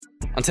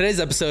On today's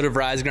episode of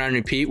Rise, Grind,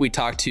 Repeat, we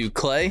talked to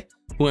Clay,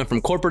 who went from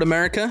corporate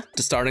America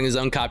to starting his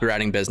own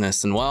copywriting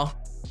business. And well,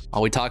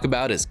 all we talk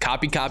about is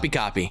copy, copy,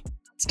 copy.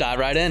 Let's dive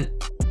right in.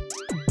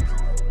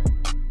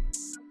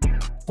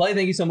 Clay,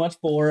 thank you so much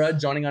for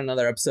joining on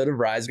another episode of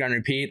Rise, Grind,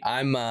 Repeat.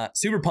 I'm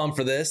super pumped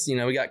for this. You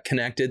know, we got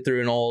connected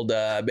through an old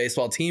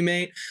baseball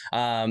teammate,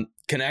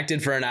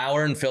 connected for an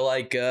hour and feel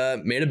like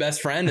made a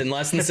best friend in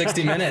less than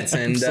 60 minutes.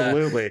 And,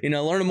 Absolutely.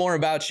 Learning more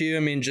about you.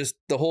 I mean, just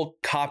the whole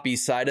copy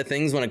side of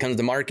things when it comes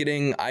to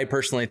marketing, I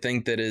personally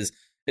think that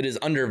it is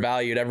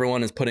undervalued.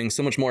 Everyone is putting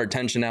so much more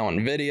attention now on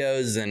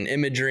videos and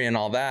imagery and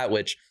all that,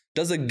 which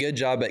does a good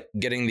job at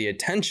getting the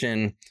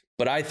attention.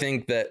 But I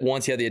think that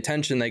once you have the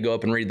attention, they go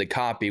up and read the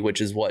copy,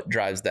 which is what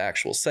drives the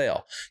actual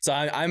sale. So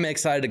I'm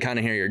excited to kind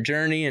of hear your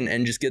journey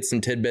and just get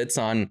some tidbits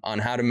on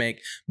how to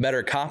make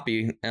better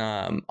copy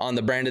on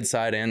the branded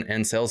side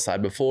and sales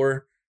side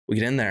before we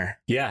get in there.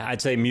 Yeah,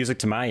 I'd say music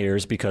to my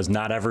ears because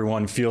not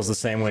everyone feels the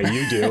same way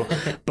you do.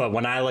 But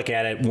when I look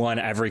at it,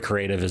 every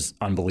creative is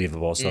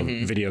unbelievable. So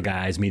video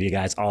guys, media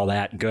guys, all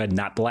that good,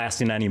 not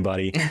blasting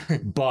anybody.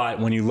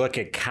 But when you look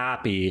at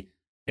copy,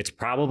 it's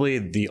probably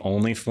the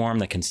only form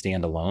that can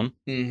stand alone.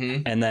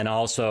 And then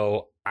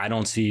also, I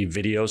don't see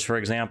videos, for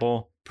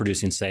example,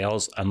 producing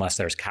sales unless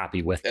there's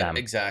copy with them.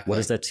 Exactly. What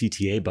does that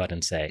CTA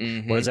button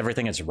say? What does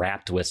everything it's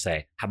wrapped with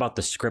say? How about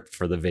the script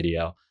for the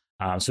video?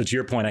 So to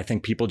your point, I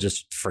think people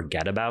just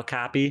forget about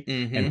copy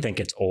and think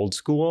it's old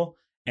school.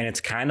 And it's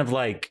kind of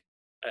like,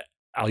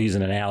 I'll use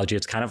an analogy.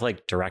 It's kind of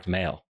like direct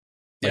mail.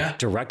 Like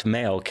direct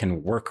mail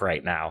can work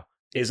right now.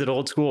 Is it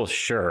old school?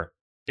 Sure.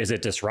 Is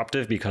it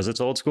disruptive because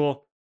it's old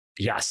school?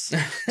 Yes.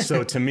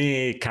 So to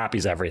me,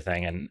 copy's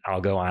everything, and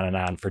I'll go on and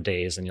on for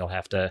days and you'll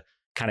have to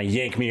kind of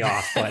yank me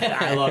off, but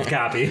I love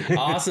copy.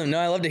 Awesome. No,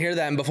 I love to hear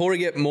that. And before we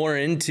get more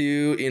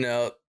into,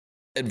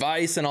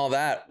 advice and all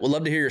that, we'd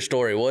love to hear your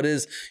story. What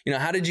is,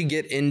 how did you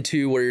get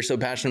into where you're so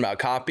passionate about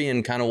copy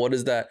and kind of what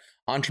does that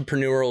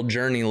entrepreneurial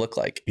journey look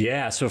like?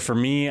 Yeah. So for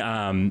me,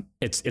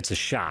 it's a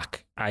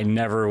shock. I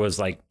never was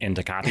like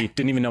into copy.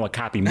 Didn't even know what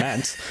copy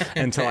meant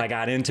until I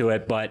got into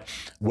it. But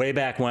way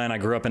back when I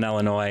grew up in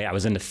Illinois, I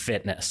was into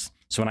fitness.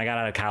 So when I got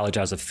out of college,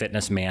 I was a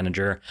fitness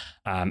manager.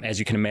 As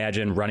you can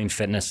imagine, running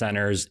fitness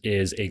centers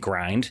is a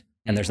grind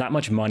and there's not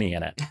much money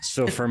in it.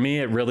 So for me,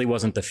 it really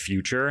wasn't the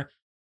future.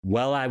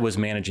 While I was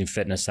managing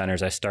fitness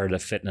centers, I started a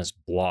fitness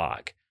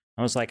blog.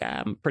 I was like,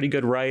 I'm a pretty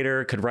good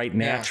writer, could write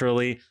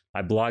naturally.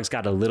 My blog's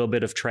got a little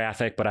bit of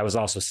traffic, but I was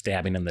also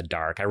stabbing in the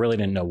dark. I really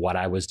didn't know what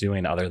I was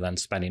doing other than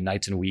spending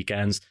nights and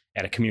weekends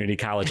at a community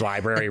college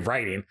library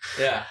writing.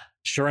 Yeah.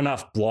 Sure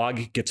enough,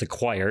 blog gets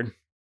acquired,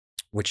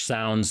 which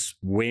sounds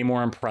way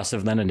more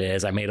impressive than it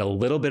is. I made a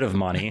little bit of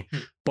money,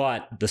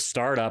 but the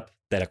startup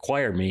that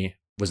acquired me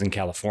was in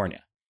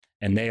California,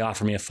 and they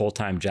offered me a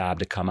full-time job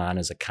to come on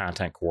as a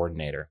content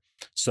coordinator.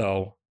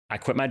 So I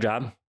quit my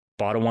job,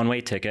 bought a one-way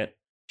ticket,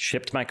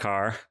 shipped my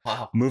car,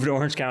 moved to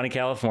Orange County,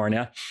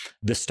 California.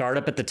 The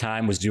startup at the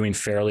time was doing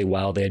fairly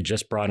well. They had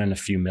just brought in a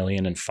few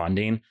million in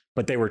funding,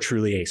 but they were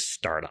truly a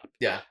startup.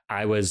 Yeah.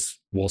 I was,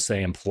 we'll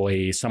say,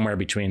 employee somewhere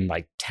between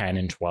like 10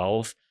 and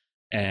 12.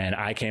 And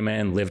I came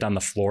in, lived on the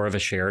floor of a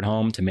shared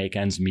home to make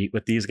ends meet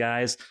with these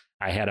guys.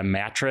 I had a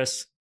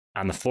mattress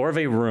on the floor of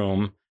a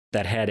room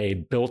that had a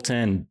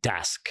built-in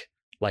desk,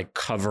 like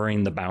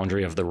covering the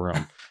boundary of the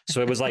room.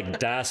 So it was like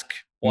desk,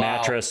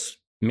 mattress,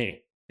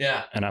 me.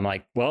 Yeah. And I'm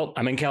like, well,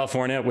 I'm in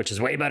California, which is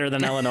way better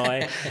than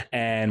Illinois.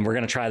 And we're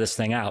going to try this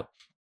thing out.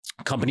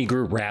 Company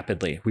grew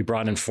rapidly. We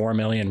brought in 4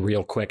 million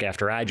real quick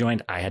after I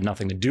joined. I had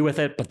nothing to do with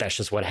it, but that's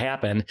just what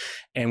happened.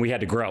 And we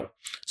had to grow.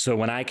 So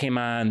when I came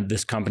on,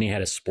 this company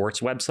had a sports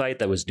website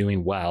that was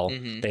doing well.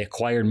 They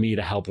acquired me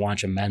to help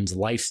launch a men's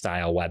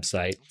lifestyle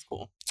website. That's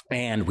cool.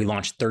 And we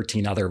launched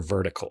 13 other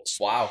verticals.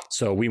 Wow.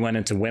 So we went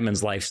into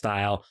women's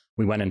lifestyle.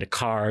 We went into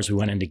cars. We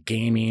went into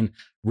gaming.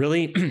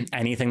 Really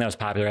anything that was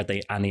popular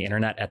on the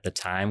internet at the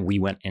time, we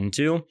went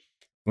into.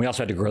 We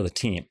also had to grow the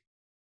team.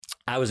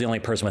 I was the only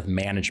person with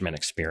management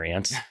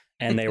experience.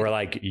 And they were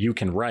like, you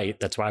can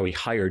write. That's why we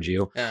hired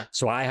you. Yeah.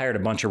 So I hired a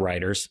bunch of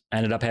writers. I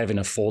ended up having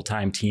a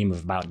full-time team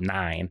of about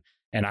 9.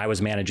 And I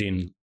was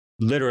managing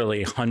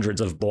literally hundreds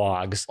of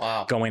blogs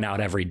going out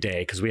every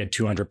day because we had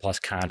 200 plus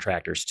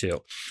contractors too.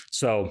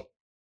 So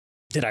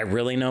did I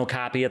really know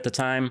copy at the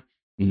time?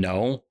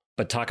 No,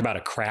 but talk about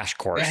a crash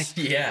course.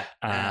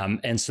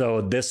 And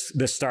so this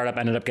startup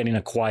ended up getting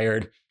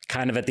acquired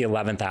kind of at the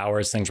 11th hour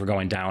as things were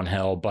going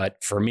downhill.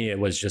 But for me, it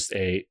was just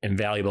a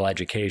invaluable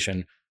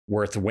education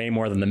worth way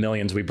more than the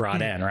millions we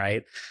brought in,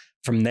 right?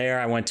 From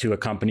there, I went to a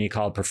company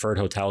called Preferred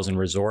Hotels and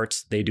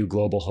Resorts. They do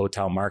global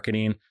hotel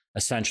marketing.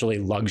 Essentially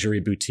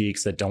luxury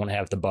boutiques that don't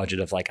have the budget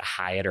of like a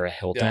Hyatt or a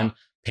Hilton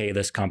pay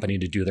this company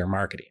to do their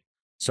marketing.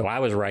 So I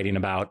was writing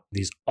about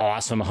these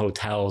awesome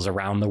hotels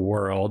around the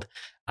world,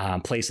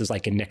 places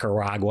like in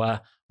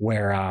Nicaragua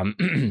where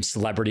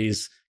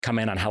celebrities come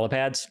in on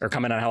helipads or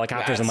come in on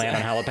helicopters and land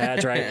on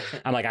helipads, right?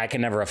 I'm like, I can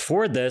never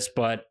afford this,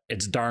 but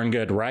it's darn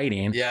good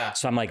writing. Yeah.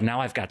 So I'm like,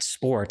 now I've got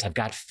sports, I've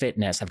got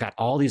fitness, I've got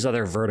all these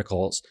other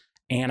verticals,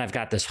 and I've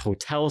got this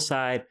hotel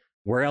side.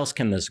 Where else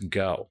can this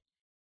go?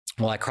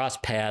 Well, I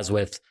crossed paths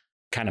with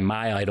kind of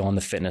my idol in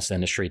the fitness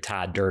industry,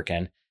 Todd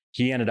Durkin.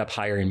 He ended up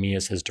hiring me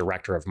as his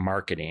director of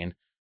marketing.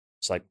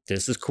 It's like,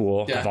 this is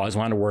cool. I've always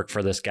wanted to work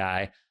for this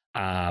guy.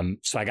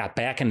 So I got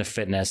back into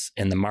fitness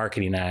in the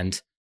marketing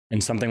end,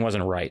 and something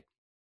wasn't right.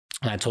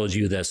 And I told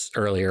you this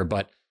earlier,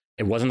 but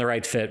it wasn't the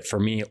right fit for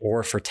me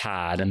or for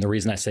Todd. And the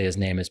reason I say his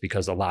name is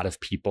because a lot of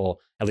people,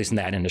 at least in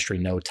that industry,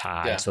 know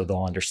Todd. So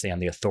they'll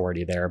understand the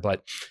authority there, but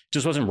it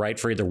just wasn't right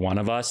for either one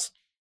of us.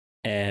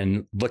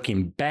 And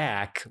looking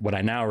back, what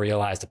I now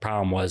realize the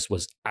problem was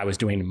I was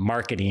doing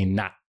marketing,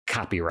 not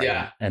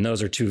copywriting. And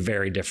those are two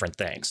very different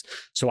things.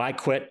 So I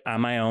quit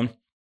on my own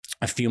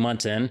a few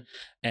months in,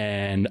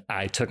 and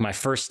I took my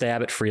first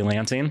stab at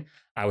freelancing.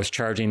 I was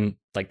charging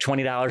like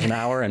 $20 an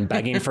hour and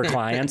begging for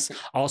clients,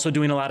 also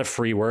doing a lot of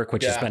free work,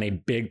 which has been a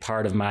big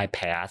part of my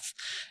path.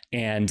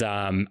 And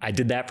I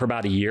did that for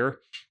about a year.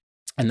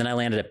 And then I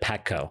landed at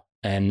Petco,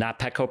 and not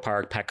Petco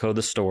Park, Petco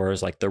the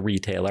stores, like the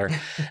retailer.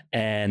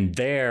 And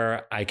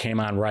there I came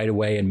on right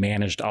away and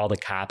managed all the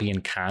copy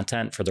and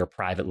content for their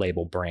private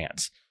label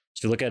brands.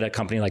 So you look at a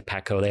company like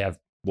Petco, they have,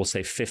 we'll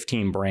say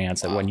 15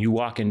 brands that when you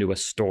walk into a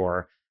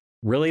store,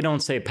 really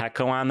don't say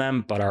Petco on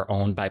them, but are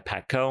owned by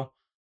Petco.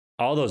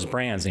 All those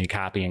brands need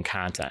copy and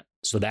content.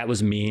 So that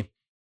was me.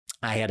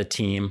 I had a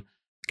team,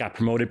 got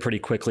promoted pretty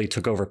quickly,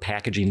 took over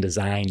packaging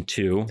design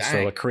too. Dang.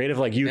 So a creative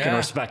like you can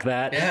respect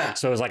that.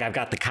 So it was like, I've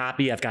got the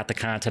copy, I've got the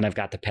content, I've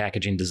got the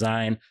packaging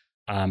design.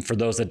 For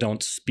those that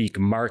don't speak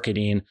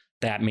marketing,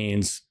 that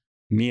means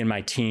me and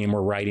my team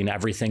were writing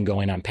everything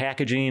going on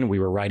packaging. We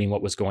were writing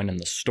what was going in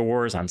the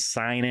stores on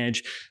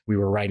signage. We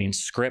were writing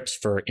scripts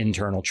for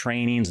internal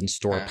trainings and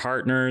store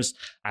partners.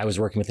 I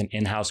was working with an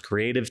in-house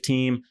creative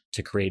team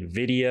to create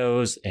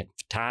videos and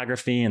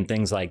photography and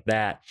things like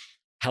that.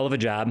 Hell of a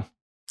job.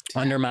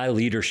 Under my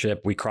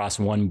leadership, we crossed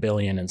 1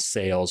 billion in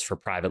sales for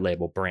private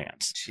label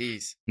brands.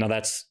 Jeez. Now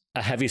that's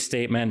a heavy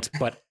statement,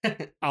 but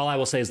all I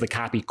will say is the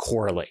copy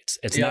correlates.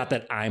 It's not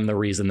that I'm the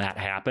reason that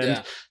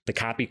happened. The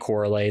copy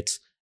correlates.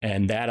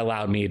 And that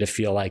allowed me to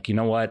feel like, you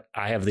know what,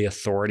 I have the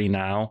authority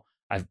now.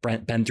 I've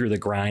been through the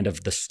grind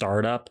of the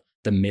startup,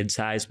 the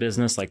mid-sized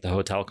business, like the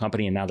hotel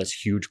company, and now this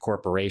huge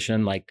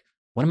corporation. Like,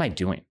 what am I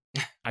doing?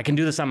 I can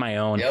do this on my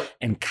own.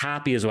 And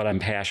copy is what I'm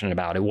passionate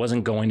about. It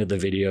wasn't going to the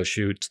video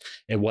shoots.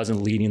 It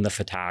wasn't leading the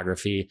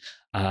photography.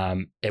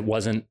 It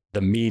wasn't the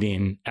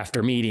meeting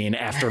after meeting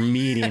after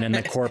meeting in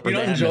the corporate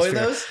atmosphere. You don't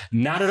enjoy those?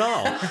 Not at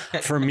all.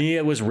 For me,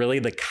 it was really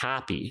the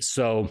copy.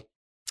 So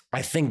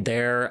I think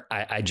there,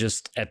 I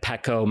just, at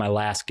Petco, my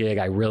last gig,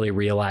 I really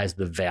realized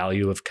the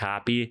value of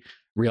copy,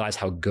 realized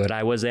how good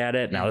I was at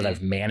it. Now that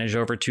I've managed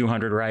over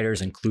 200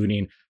 writers,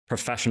 including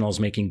professionals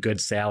making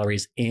good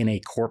salaries in a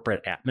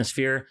corporate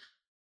atmosphere,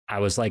 I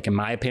was like, in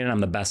my opinion, I'm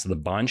the best of the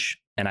bunch,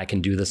 and I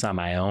can do this on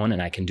my own,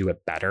 and I can do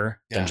it better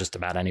than just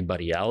about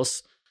anybody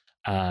else.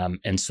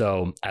 And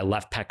so I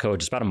left Petco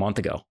just about a month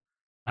ago.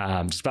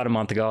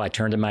 I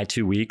turned in my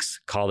 2 weeks,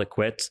 called it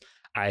quits.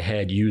 I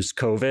had used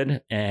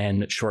COVID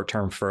and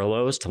short-term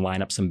furloughs to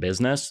line up some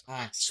business.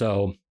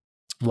 So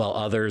while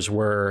others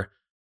were,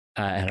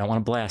 and I don't want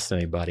to blast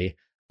anybody,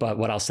 but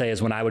what I'll say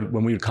is when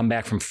we would come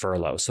back from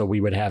furlough, so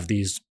we would have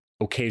these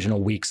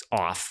occasional weeks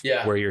off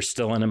where you're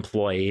still an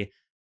employee,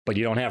 but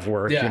you don't have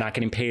work. You're not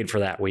getting paid for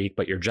that week,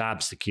 but your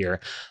job's secure.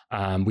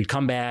 We'd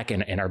come back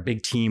and our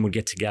big team would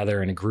get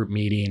together in a group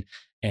meeting,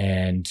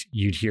 and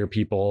you'd hear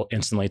people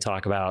instantly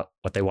talk about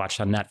what they watched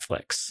on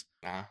Netflix,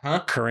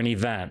 current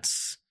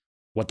events,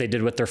 what they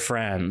did with their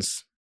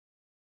friends,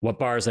 what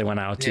bars they went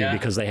out to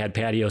because they had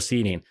patio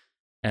seating.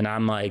 And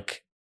I'm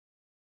like,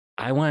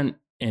 I went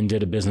and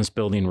did a business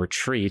building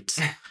retreat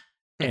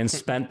and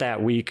spent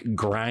that week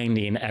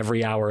grinding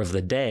every hour of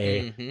the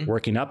day,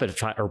 waking up at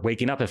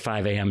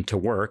 5 a.m. to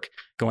work,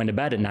 going to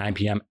bed at 9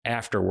 p.m.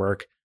 after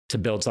work to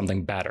build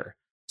something better.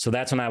 So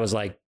that's when I was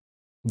like,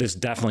 this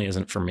definitely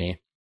isn't for me.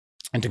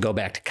 And to go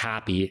back to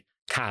copy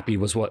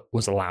was what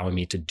was allowing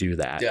me to do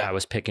that. I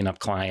was picking up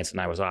clients and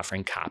I was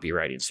offering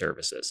copywriting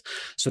services.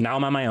 So now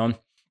I'm on my own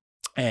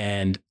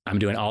and I'm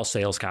doing all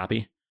sales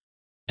copy.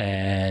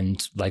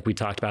 And like we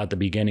talked about at the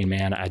beginning,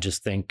 man, I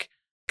just think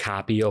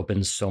copy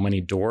opens so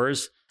many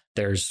doors.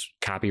 There's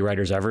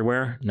copywriters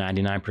everywhere.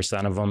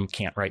 99% of them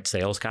can't write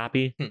sales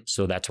copy.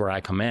 So that's where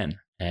I come in.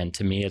 And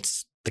to me,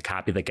 it's the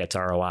copy that gets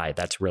ROI.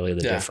 That's really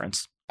the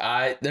difference.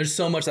 There's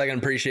so much I can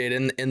appreciate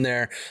in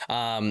there.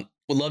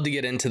 Would love to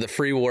get into the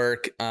free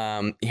work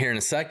here in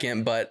a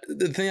second, but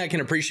the thing I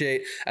can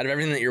appreciate out of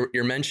everything that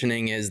you're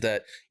mentioning is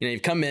that, you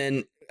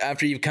know,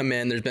 after you've come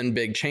in, there's been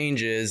big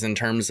changes in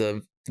terms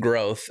of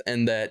growth,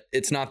 and that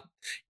it's not,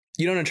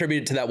 you don't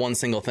attribute it to that one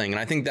single thing. And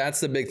I think that's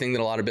the big thing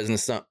that a lot of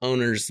business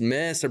owners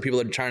miss, or people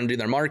that are trying to do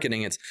their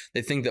marketing.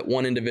 They think that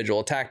one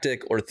individual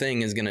tactic or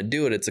thing is going to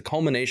do it. It's a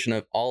culmination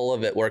of all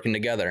of it working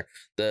together.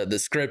 The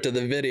script of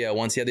the video,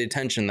 once you have the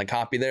attention, the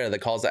copy there, the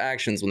calls to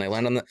actions, when they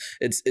land on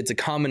it's a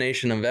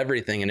combination of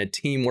everything and a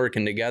team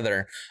working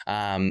together.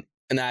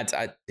 And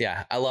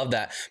I love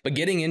that. But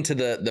getting into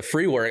the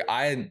free work,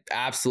 I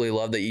absolutely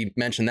love that you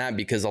mentioned that,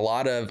 because a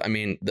lot of, I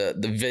mean, the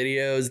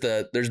videos,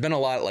 there's been a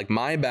lot, like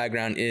my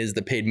background is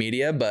the paid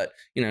media, but,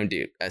 you know,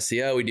 do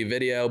SEO, we do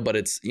video, but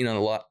it's, you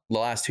know, the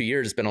last 2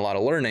 years, it's been a lot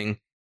of learning.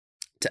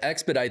 To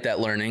expedite that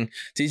learning,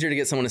 it's easier to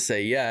get someone to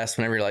say yes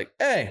whenever you're like,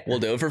 hey, we'll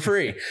do it for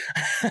free.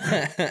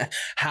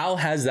 How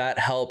has that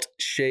helped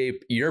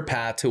shape your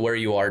path to where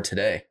you are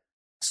today?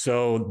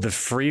 So the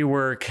free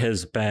work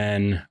has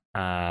been,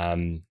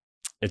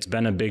 it's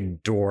been a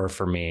big door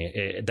for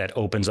me that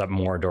opens up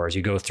more doors.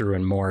 You go through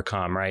and more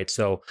come, right?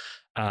 So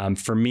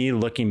for me,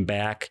 looking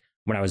back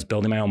when I was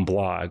building my own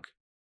blog,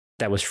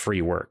 that was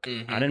free work.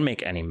 I didn't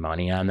make any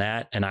money on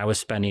that. And I was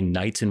spending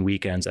nights and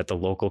weekends at the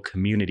local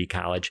community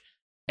college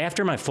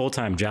after my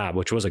full-time job,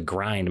 which was a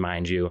grind,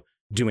 mind you,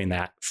 doing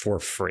that for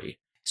free.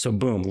 So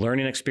boom,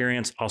 learning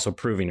experience, also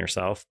proving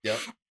yourself. Yep.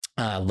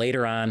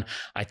 Later on,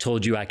 I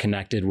told you I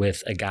connected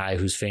with a guy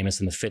who's famous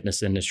in the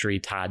fitness industry,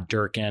 Todd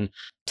Durkin.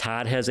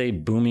 Todd has a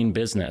booming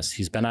business.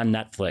 He's been on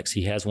Netflix.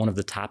 He has one of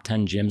the top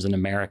 10 gyms in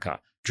America.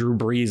 Drew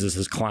Brees is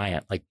his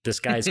client. Like, this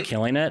guy's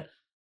killing it.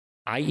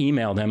 I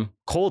emailed him,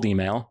 cold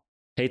email.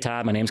 Hey,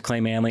 Todd, my name's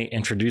Clay Manley.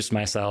 Introduced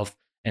myself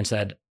and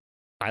said,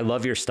 I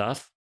love your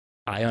stuff.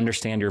 I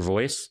understand your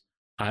voice.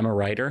 I'm a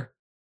writer.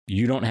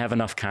 You don't have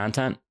enough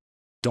content.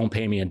 Don't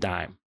pay me a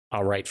dime.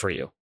 I'll write for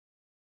you.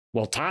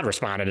 Well, Todd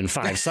responded in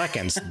 5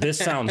 seconds. This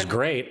sounds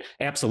great.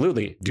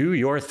 Absolutely. Do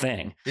your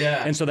thing.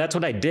 Yeah. And so that's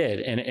what I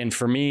did. And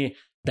for me,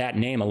 that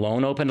name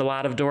alone opened a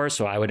lot of doors.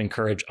 So I would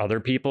encourage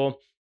other people,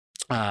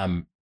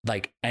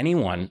 like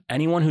anyone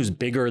who's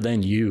bigger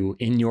than you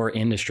in your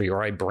industry,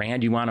 or a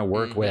brand you want to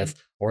work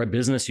with, or a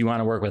business you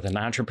want to work with, an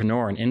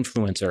entrepreneur, an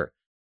influencer,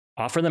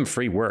 offer them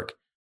free work.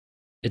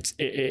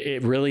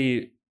 It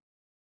really,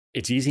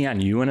 it's easy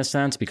on you in a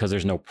sense because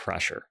there's no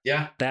pressure.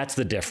 Yeah. That's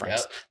the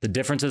difference. Yep. The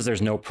difference is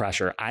there's no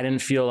pressure. I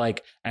didn't feel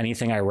like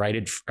anything I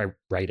didn't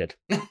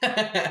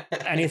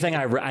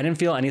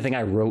feel anything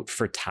I wrote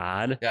for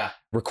Todd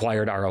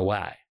required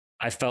ROI.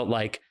 I felt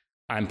like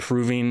I'm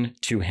proving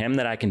to him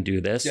that I can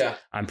do this. Yeah.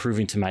 I'm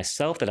proving to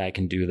myself that I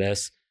can do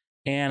this,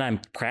 and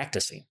I'm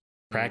practicing.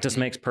 Practice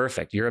makes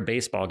perfect. You're a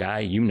baseball guy.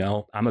 You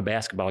know, I'm a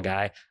basketball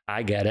guy.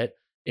 I get it.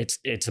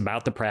 It's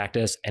about the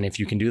practice. And if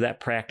you can do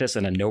that practice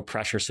in a no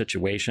pressure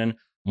situation,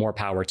 more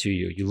power to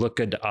you. You look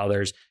good to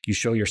others. You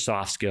show your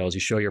soft skills. You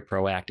show you're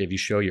proactive. You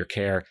show your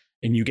care,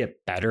 and you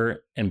get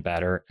better and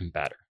better and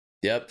better.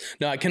 Yep.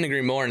 No, I couldn't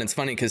agree more. And it's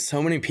funny because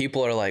so many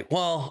people are like,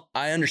 well,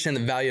 I understand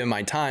the value of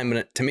my time.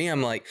 But to me,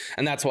 I'm like,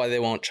 and that's why they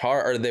won't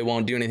charge or they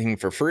won't do anything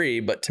for free.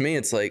 But to me,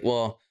 it's like,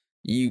 well,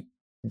 you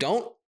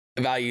don't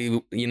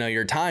value, you know,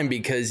 your time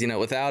because, you know,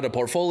 without a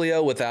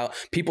portfolio, without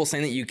people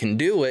saying that you can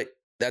do it,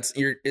 it's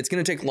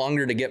going to take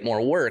longer to get more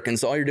work. And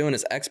so all you're doing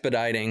is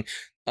expediting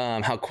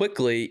how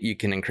quickly you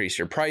can increase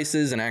your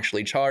prices and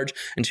actually charge.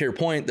 And to your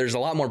point, there's a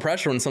lot more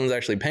pressure when someone's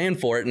actually paying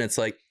for it. And it's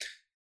like,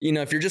 you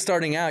know, if you're just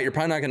starting out, you're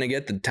probably not going to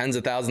get the tens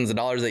of thousands of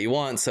dollars that you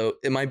want. So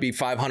it might be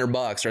 $500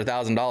 or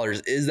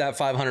 $1,000. Is that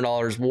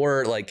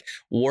 $500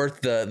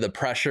 worth the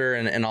pressure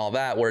and all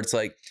that? Where it's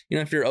like, you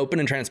know, if you're open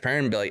and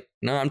transparent and be like,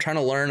 no, I'm trying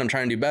to learn, I'm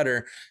trying to do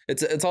better.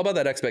 It's all about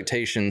that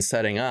expectation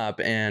setting up.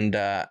 And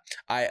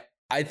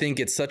I think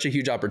it's such a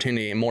huge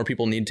opportunity, and more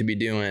people need to be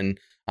doing,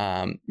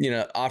 you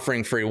know,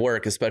 offering free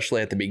work,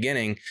 especially at the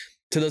beginning.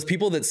 To those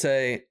people that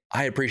say,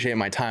 I appreciate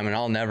my time and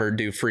I'll never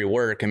do free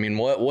work. I mean,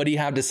 what do you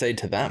have to say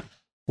to them?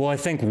 Well, I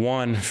think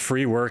one,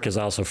 free work is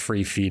also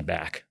free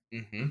feedback,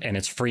 and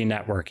it's free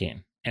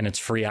networking, and it's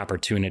free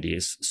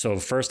opportunities. So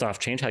first off,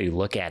 change how you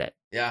look at it.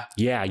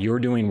 Yeah, you're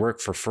doing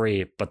work for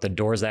free, but the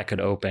doors that could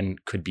open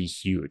could be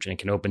huge, and it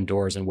can open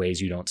doors in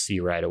ways you don't see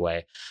right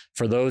away.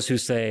 For those who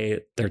say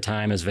their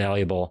time is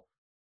valuable,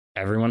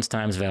 everyone's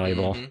time is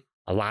valuable.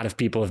 A lot of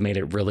people have made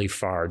it really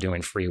far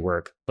doing free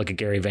work. Look at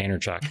Gary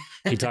Vaynerchuk.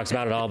 He talks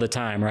about it all the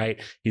time, right?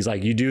 He's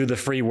like, you do the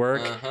free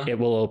work, it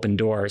will open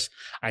doors.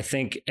 I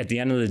think at the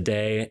end of the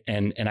day,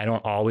 and I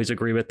don't always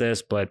agree with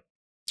this, but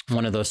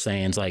one of those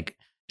sayings, like,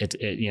 it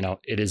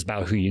is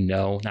about who you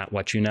know, not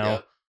what you know.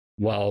 Yep.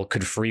 Well,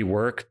 could free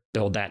work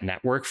build that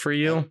network for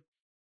you? Yep.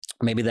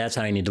 Maybe that's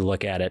how you need to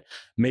look at it.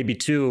 Maybe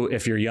too,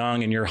 if you're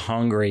young and you're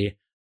hungry,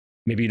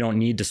 maybe you don't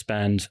need to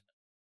spend,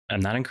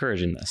 I'm not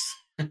encouraging this,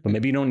 but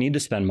maybe you don't need to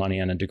spend money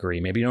on a degree.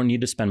 Maybe you don't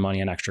need to spend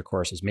money on extra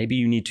courses. Maybe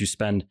you need to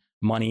spend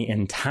money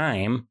and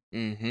time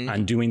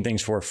on doing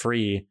things for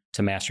free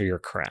to master your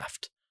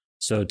craft.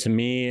 So to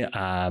me,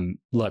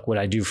 look, would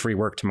I do free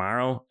work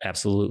tomorrow?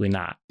 Absolutely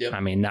not. Yep.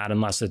 I mean, not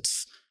unless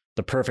it's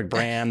the perfect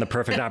brand, the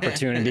perfect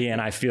opportunity, and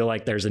I feel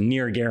like there's a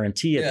near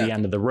guarantee at the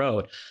end of the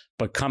road.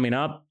 But coming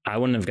up, I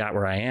wouldn't have got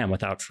where I am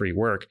without free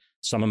work.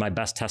 Some of my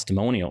best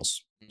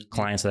testimonials,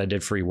 clients that I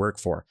did free work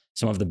for,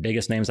 some of the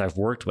biggest names I've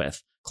worked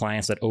with,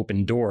 clients that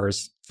opened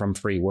doors from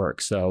free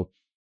work. So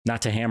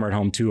not to hammer it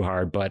home too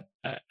hard, but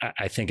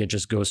I think it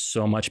just goes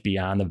so much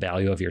beyond the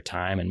value of your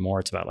time, and more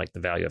it's about like the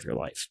value of your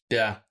life.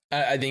 Yeah.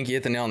 I think you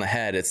hit the nail on the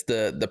head. It's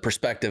the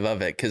perspective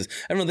of it, because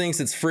everyone thinks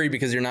it's free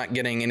because you're not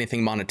getting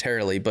anything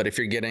monetarily. But if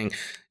you're getting,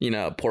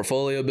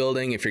 portfolio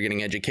building, if you're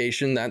getting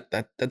education,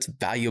 that's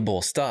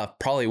valuable stuff,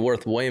 probably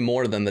worth way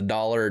more than the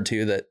dollar or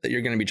two that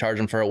you're going to be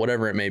charging for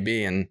whatever it may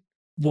be. And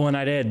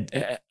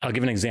I'll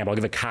give an example. I'll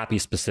give a copy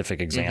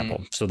specific example.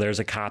 Mm-hmm. So there's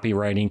a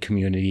copywriting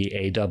community,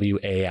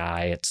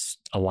 AWAI. It's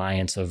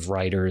Alliance of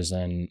Writers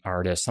and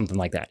Artists, something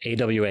like that.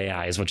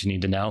 AWAI is what you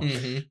need to know.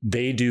 Mm-hmm.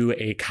 They do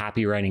a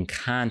copywriting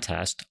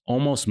contest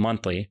almost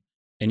monthly,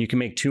 and you can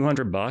make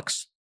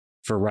 $200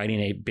 for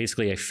writing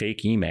basically a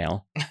fake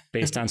email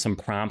based on some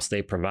prompts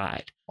they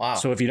provide. Wow.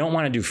 So if you don't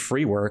want to do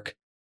free work,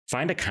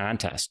 find a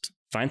contest.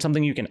 Find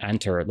something you can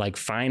enter, like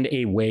find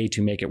a way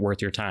to make it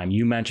worth your time.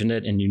 You mentioned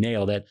it and you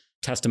nailed it.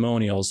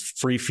 Testimonials,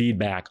 free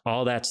feedback,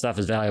 all that stuff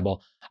is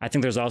valuable. I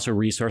think there's also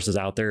resources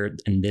out there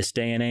in this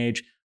day and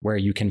age where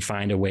you can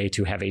find a way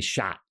to have a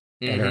shot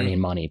at earning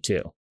money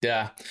too.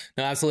 Yeah,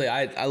 no, absolutely.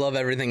 I love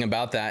everything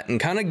about that. And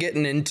kind of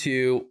getting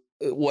into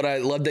what I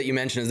love that you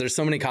mentioned is there's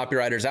so many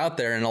copywriters out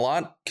there, and a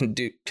lot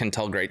can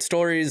tell great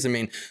stories. I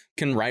mean,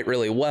 can write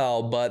really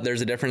well, but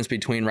there's a difference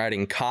between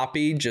writing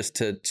copy just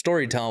to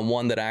storytell and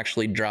one that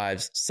actually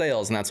drives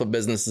sales. And that's what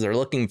businesses are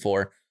looking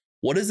for.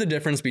 What is the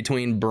difference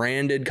between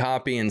branded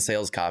copy and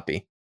sales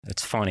copy?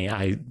 It's funny.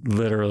 I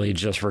literally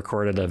just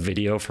recorded a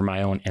video for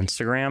my own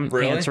Instagram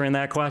answering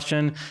that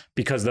question,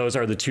 because those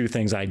are the two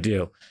things I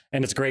do.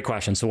 And it's a great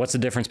question. So what's the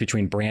difference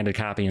between branded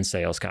copy and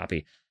sales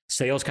copy?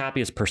 Sales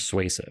copy is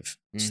persuasive.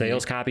 Mm-hmm.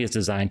 Sales copy is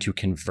designed to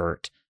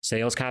convert.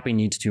 Sales copy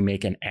needs to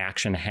make an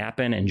action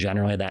happen, and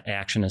generally that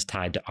action is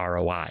tied to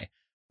ROI.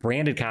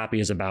 Branded copy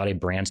is about a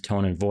brand's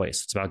tone and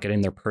voice. It's about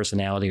getting their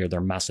personality or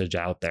their message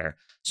out there.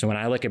 So when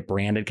I look at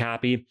branded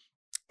copy,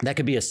 that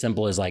could be as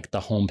simple as like the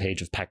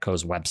homepage of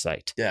Petco's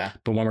website. Yeah.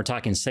 But when we're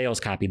talking sales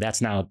copy,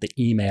 that's now the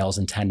emails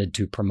intended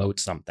to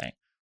promote something.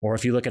 Or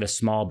if you look at a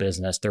small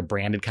business, their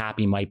branded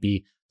copy might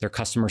be their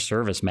customer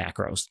service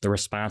macros, the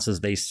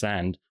responses they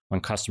send when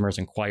customers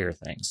inquire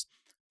things.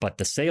 But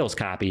the sales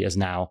copy is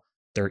now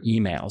their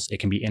emails. It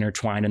can be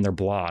intertwined in their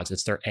blogs.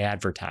 It's their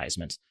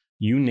advertisements.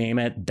 You name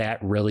it,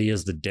 that really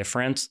is the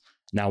difference.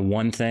 Now,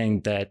 one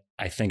thing that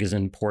I think is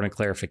an important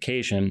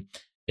clarification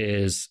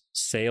is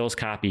sales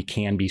copy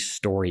can be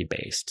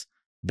story-based.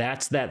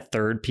 That's that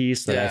third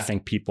piece that I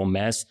think people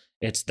miss.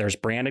 There's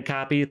branded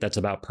copy that's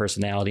about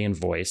personality and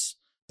voice.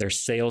 There's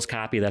sales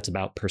copy that's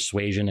about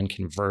persuasion and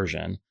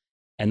conversion.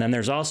 And then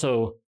there's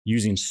also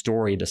using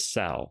story to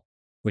sell,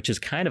 which is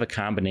kind of a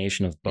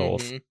combination of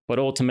both. Mm-hmm. But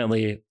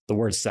ultimately, the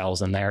word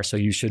sells in there. So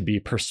you should be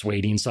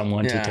persuading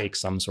someone to take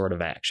some sort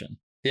of action.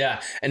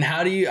 Yeah. And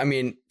how do you, I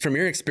mean, from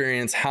your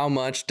experience, how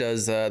much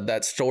does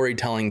that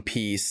storytelling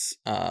piece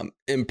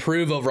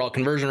improve overall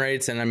conversion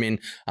rates? And I mean,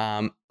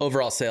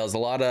 overall sales? A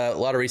lot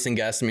of recent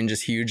guests, I mean,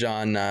 just huge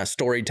on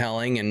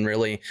storytelling and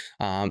really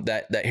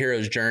that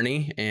hero's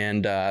journey.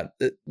 And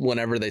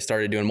whenever they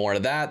started doing more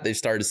of that, they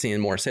started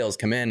seeing more sales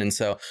come in. And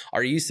so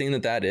are you seeing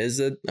that is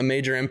a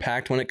major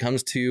impact when it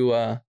comes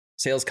to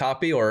sales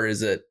copy, or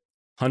is it?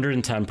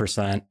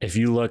 110%. If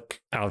you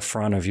look out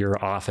front of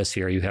your office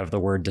here, you have the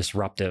word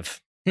disruptive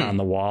on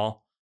the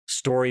wall.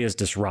 Story is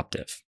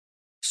disruptive.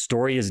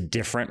 Story is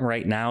different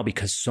right now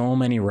because so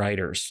many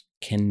writers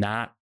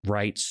cannot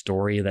write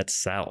story that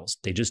sells.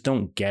 They just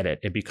don't get it.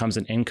 It becomes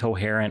an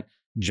incoherent,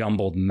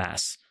 jumbled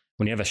mess.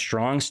 When you have a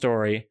strong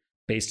story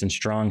based in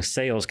strong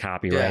sales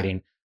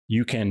copywriting,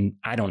 you can,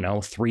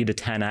 3 to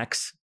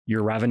 10x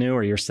your revenue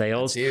or your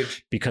sales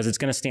because it's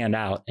going to stand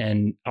out.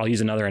 And I'll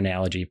use another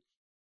analogy.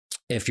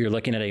 If you're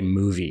looking at a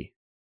movie,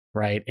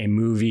 right? A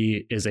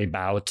movie is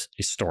about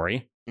a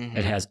story. Mm-hmm.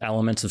 It has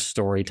elements of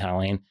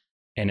storytelling,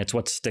 and it's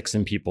what sticks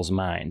in people's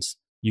minds.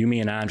 You, me,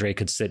 and Andre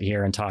could sit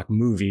here and talk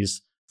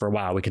movies for a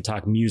while. We could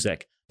talk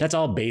music. That's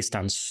all based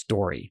on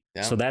story.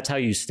 Yeah. So that's how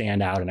you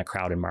stand out in a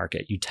crowded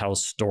market. You tell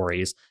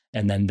stories,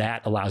 and then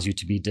that allows you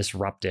to be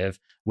disruptive,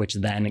 which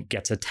then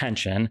gets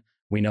attention.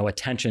 We know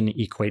attention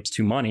equates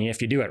to money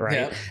if you do it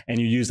right, and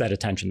you use that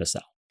attention to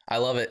sell. I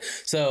love it.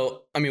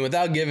 So, I mean,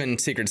 without giving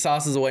secret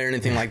sauces away or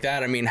anything like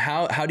that, I mean,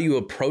 how do you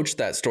approach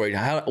that story?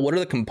 What are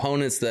the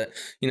components that,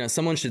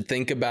 someone should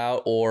think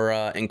about or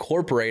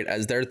incorporate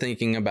as they're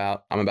thinking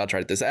about, I'm about to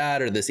write this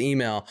ad or this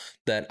email,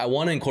 that I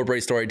want to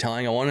incorporate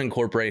storytelling. I want to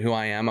incorporate who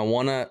I am. I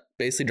want to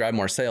basically drive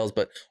more sales.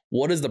 But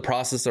what is the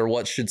process, or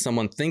what should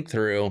someone think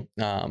through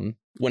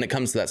when it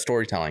comes to that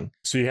storytelling?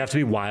 So you have to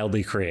be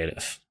wildly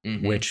creative,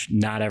 which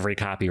not every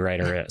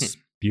copywriter is.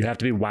 You have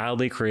to be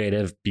wildly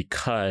creative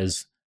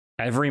because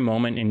every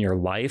moment in your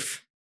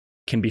life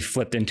can be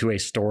flipped into a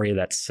story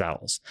that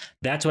sells.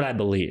 That's what I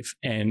believe.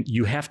 And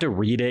you have to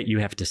read it. You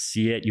have to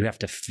see it. You have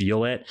to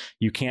feel it.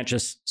 You can't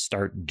just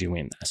start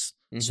doing this.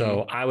 Mm-hmm.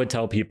 So I would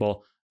tell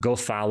people, go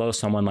follow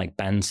someone like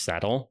Ben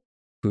Settle,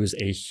 who's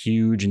a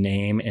huge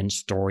name in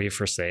story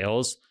for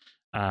sales.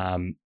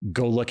 Go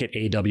look at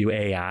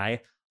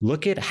AWAI.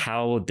 Look at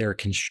how they're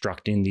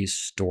constructing these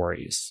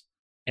stories,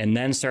 and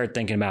then start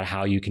thinking about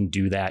how you can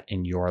do that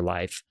in your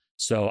life.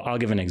 So I'll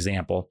give an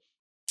example.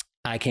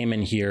 I came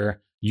in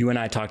here You and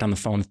I talked on the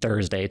phone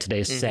Thursday.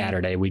 Today's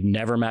Saturday. We'd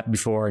never met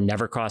before,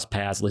 never crossed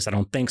paths. At least I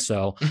don't think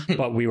so.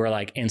 But we were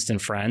like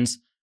instant friends.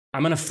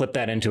 I'm going to flip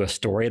that into a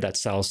story that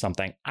sells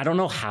something. I don't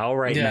know how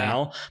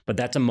now, but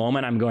that's a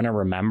moment I'm going to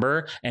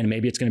remember. And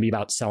maybe it's going to be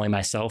about selling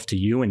myself to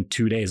you. And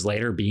 2 days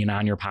later, being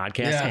on your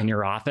podcast in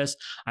your office.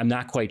 I'm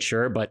not quite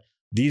sure, but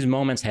these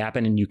moments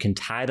happen and you can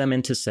tie them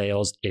into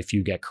sales if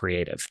you get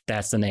creative.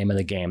 That's the name of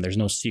the game. There's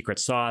no secret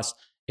sauce.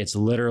 It's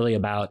literally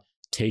about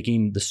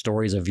taking the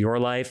stories of your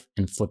life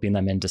and flipping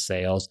them into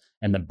sales.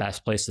 And the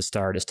best place to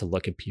start is to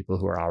look at people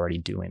who are already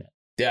doing it.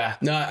 Yeah,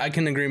 no, I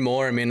can agree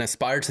more. I mean,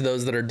 aspire to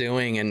those that are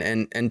doing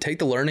and take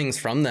the learnings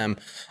from them.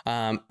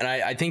 And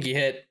I think you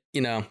hit,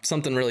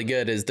 something really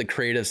good is the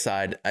creative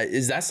side.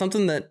 Is that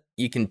something that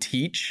you can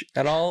teach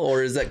at all?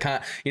 Or is that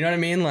kind of, you know what I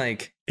mean?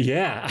 Like,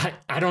 yeah,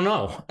 I don't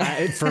know.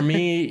 For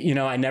me,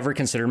 I never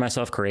considered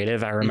myself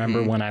creative. I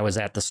remember when I was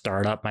at the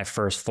startup, my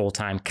first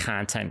full-time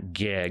content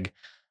gig,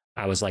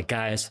 I was like,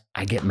 guys,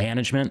 I get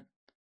management.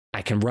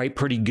 I can write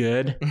pretty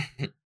good.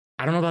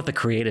 I don't know about the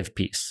creative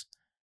piece.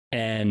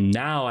 And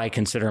now I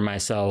consider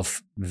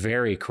myself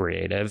very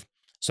creative.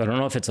 So I don't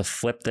know if it's a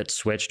flip that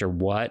switched or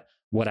what.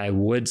 What I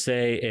would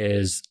say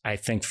is, I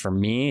think for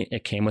me,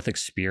 it came with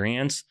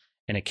experience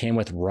and it came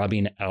with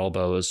rubbing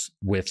elbows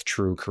with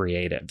true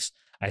creatives.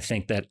 I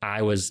think that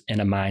I was in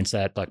a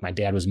mindset, like my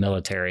dad was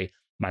military.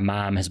 My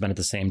mom has been at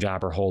the same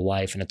job her whole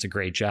life and it's a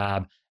great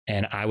job.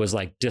 And I was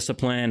like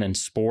discipline and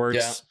sports.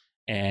 Yeah.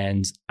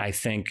 And I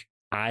think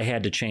I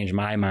had to change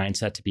my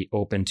mindset to be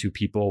open to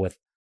people with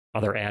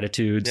other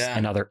attitudes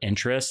and other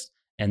interests.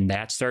 And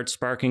that starts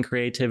sparking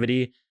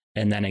creativity.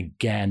 And then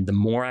again, the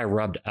more I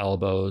rubbed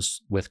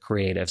elbows with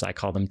creatives, I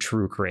call them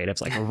true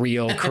creatives, like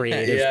real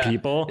creative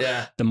people,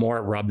 the more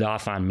it rubbed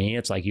off on me.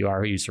 It's like you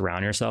are who you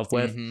surround yourself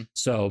with.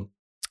 So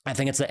I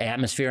think it's the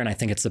atmosphere and I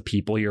think it's the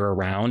people you're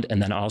around.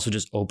 And then also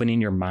just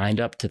opening your mind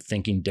up to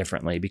thinking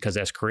differently, because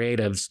as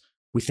creatives,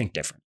 we think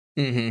different.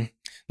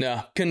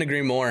 No, couldn't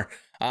agree more.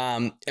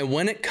 And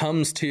when it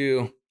comes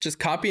to just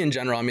copy in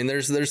general, I mean,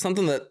 there's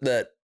something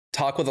that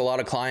talk with a lot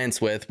of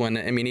clients with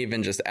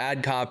even just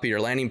ad copy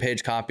or landing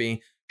page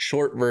copy,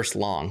 short versus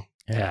long.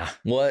 Yeah.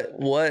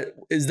 What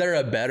is there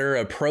a better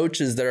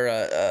approach? Is there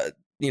a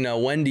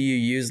when do you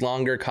use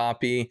longer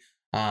copy?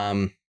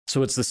 So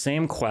it's the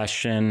same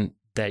question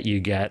that you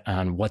get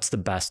on what's the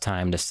best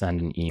time to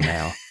send an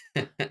email.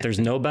 There's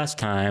no best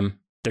time.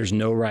 There's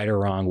no right or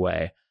wrong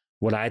way.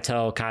 What I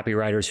tell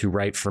copywriters who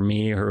write for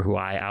me or who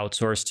I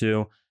outsource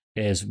to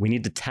is we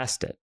need to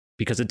test it,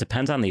 because it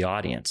depends on the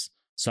audience.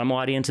 Some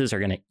audiences are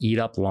going to eat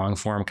up long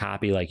form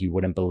copy like you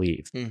wouldn't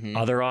believe.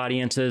 Other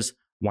audiences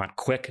want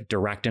quick,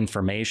 direct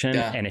information.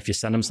 And if you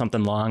send them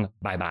something long,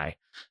 bye-bye.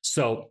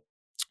 So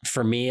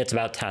for me, it's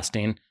about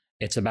testing.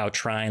 It's about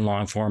trying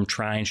long form,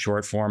 trying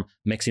short form,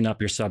 mixing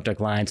up your subject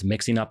lines,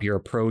 mixing up your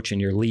approach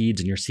and your leads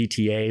and your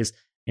CTAs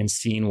and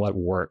seeing what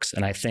works.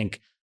 And I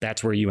think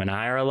that's where you and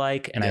I are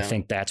alike. And I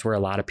think that's where a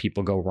lot of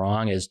people go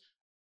wrong is,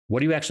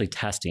 what are you actually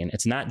testing?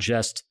 It's not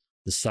just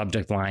the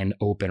subject line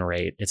open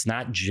rate. It's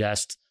not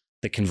just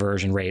the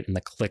conversion rate and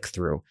the click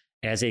through.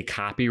 As a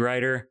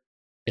copywriter,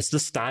 it's the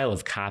style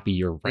of copy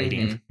you're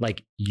writing.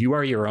 Like, you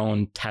are your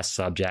own test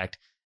subject.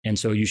 And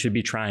so you should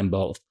be trying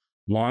both.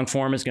 Long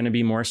form is going to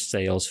be more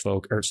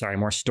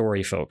more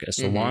story focused.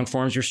 So long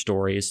form is your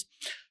stories.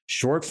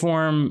 Short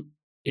form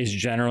is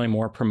generally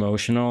more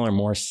promotional or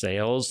more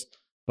sales.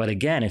 But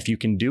again, if you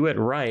can do it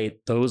right,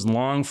 those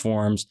long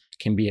forms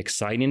can be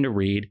exciting to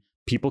read.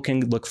 People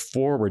can look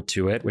forward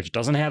to it, which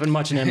doesn't happen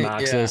much in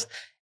inboxes.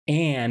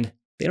 And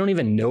they don't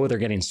even know they're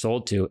getting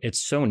sold to. It's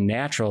so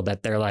natural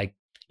that they're like,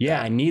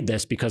 I need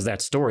this because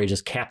that story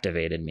just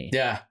captivated me.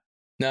 Yeah.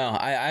 No,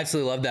 I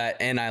absolutely love that.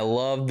 And I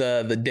love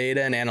the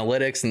data and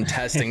analytics and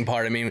testing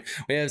part. I mean,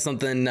 we have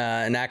something,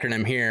 an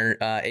acronym here,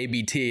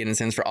 ABT, and it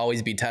stands for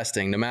always be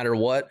testing. No matter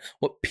what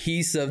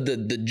piece of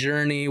the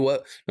journey,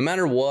 no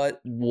matter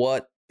what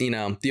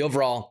the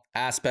overall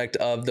aspect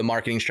of the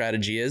marketing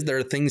strategy is, there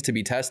are things to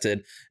be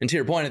tested. And to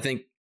your point, I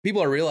think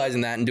people are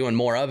realizing that and doing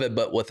more of it,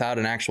 but without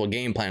an actual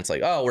game plan. It's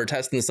like, oh, we're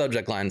testing the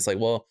subject line. It's like,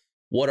 well,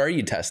 what are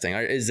you testing?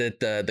 Is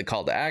it the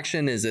call to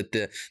action? Is it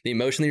the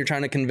emotion that you're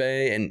trying to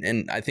convey?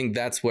 And I think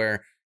that's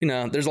where,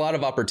 there's a lot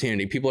of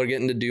opportunity. People are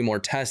getting to do more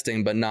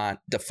testing, but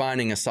not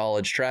defining a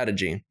solid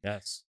strategy.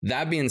 Yes.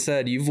 That being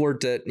said, you've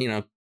worked at,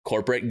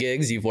 corporate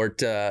gigs. You've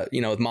worked,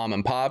 with mom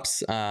and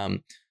pops.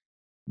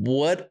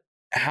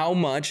 How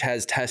much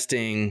has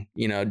testing,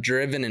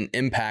 driven an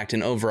impact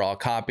in overall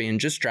copy and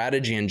just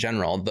strategy in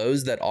general?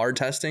 Those that are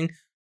testing,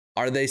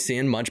 are they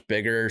seeing much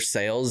bigger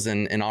sales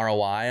and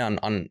ROI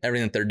on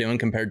everything that they're doing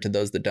compared to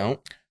those that don't?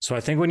 So I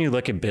think when you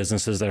look at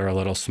businesses that are a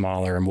little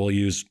smaller, and we'll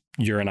use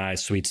your and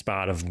I's sweet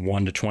spot of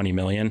 1 to 20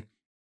 million,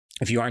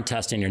 if you aren't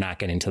testing, you're not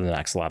getting to the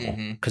next level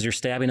because you're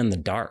stabbing in the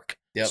dark.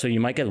 Yep. So you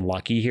might get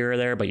lucky here or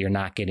there, but you're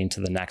not getting to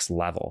the next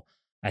level.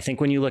 I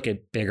think when you look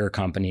at bigger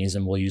companies,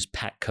 and we'll use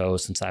Petco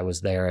since I was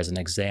there as an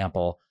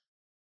example,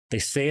 they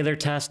say they're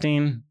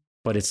testing,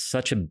 but it's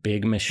such a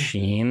big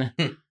machine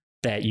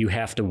that you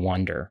have to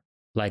wonder,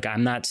 Like,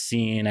 I'm not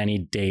seeing any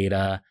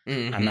data.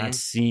 Mm-hmm. I'm not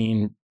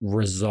seeing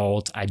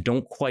results. I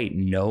don't quite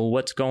know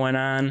what's going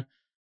on.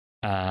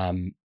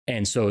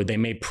 And so they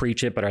may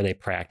preach it, but are they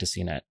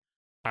practicing it?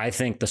 I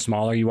think the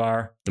smaller you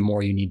are, the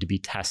more you need to be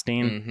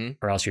testing,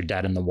 or else you're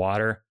dead in the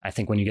water. I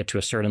think when you get to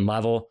a certain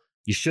level,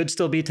 you should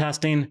still be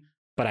testing,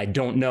 but I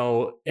don't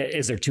know,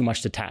 is there too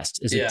much to test?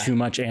 Is it too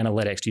much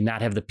analytics? Do you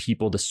not have the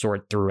people to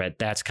sort through it?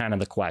 That's kind of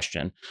the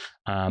question.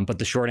 But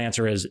the short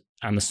answer is,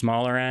 on the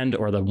smaller end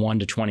or the 1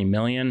 to 20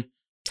 million,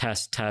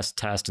 test,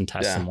 and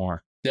test some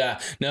more. Yeah,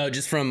 no,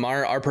 just from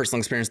our personal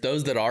experience,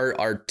 those that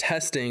are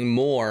testing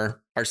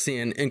more are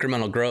seeing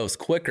incremental growth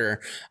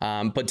quicker.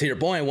 But to your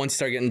point, once you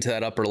start getting to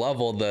that upper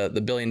level, the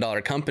 $1 billion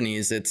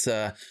companies, it's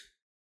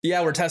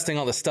we're testing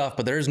all the stuff,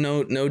 but there's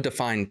no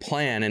defined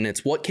plan. And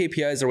it's, what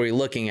KPIs are we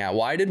looking at?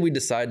 Why did we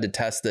decide to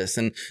test this?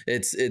 And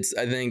it's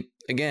I think,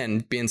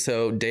 again, being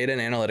so data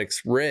and analytics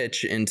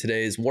rich in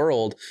today's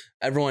world,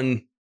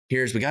 everyone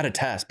hears we got to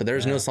test, but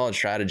there's no solid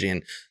strategy.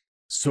 And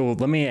so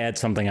let me add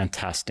something on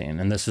testing,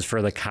 and this is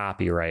for the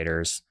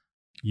copywriters.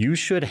 You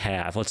should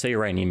have, let's say you're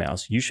writing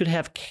emails, you should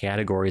have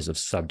categories of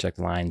subject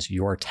lines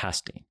you're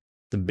testing.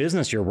 The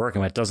business you're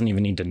working with doesn't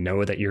even need to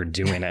know that you're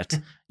doing it.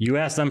 You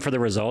ask them for the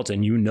results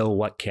and you know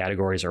what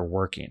categories are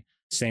working.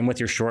 Same with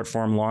your short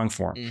form, long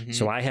form.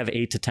 So I have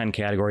 8 to 10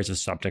 categories of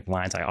subject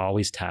lines I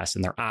always test,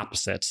 and they're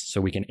opposites.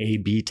 So we can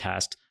A/B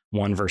test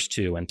 1 verse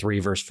 2 and 3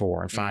 verse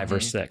 4 and 5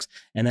 verse 6.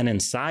 And then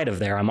inside of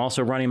there, I'm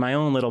also running my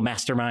own little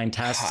mastermind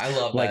tests. I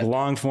love like that.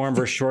 Long form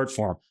versus short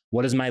form.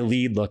 What does my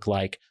lead look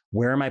like?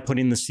 Where am I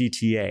putting the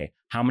CTA?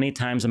 How many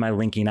times am I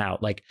linking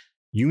out? Like,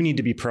 you need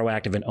to be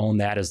proactive and own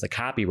that as the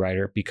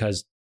copywriter,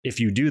 because if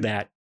you do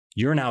that,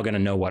 you're now going to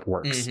know what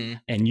works.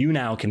 And you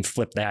now can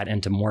flip that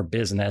into more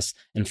business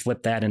and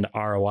flip that into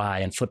ROI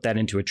and flip that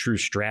into a true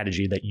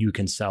strategy that you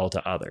can sell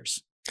to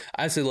others.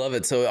 I absolutely love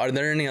it. So are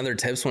there any other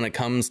tips when it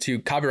comes to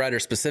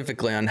copywriters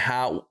specifically on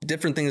how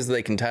different things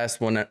they can test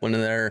when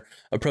they're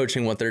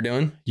approaching what they're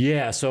doing?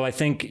 Yeah. So I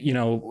think,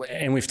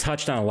 and we've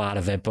touched on a lot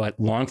of it, but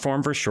long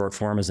form versus short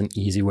form is an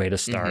easy way to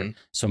start.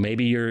 So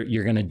maybe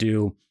you're going to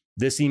do,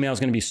 this email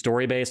is going to be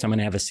story based. I'm going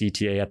to have a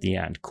CTA at the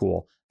end.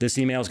 Cool. This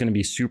email is going to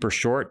be super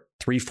short,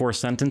 3-4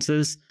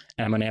 sentences,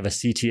 and I'm going to have a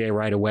CTA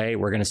right away.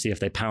 We're going to see if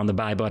they pound the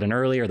buy button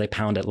early or they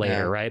pound it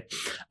later, right?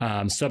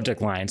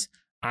 Subject lines.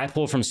 I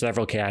pull from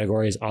several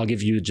categories. I'll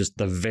give you just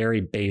the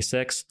very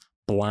basics: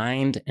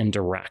 blind and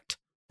direct.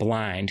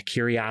 Blind,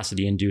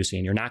 curiosity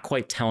inducing. You're not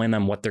quite telling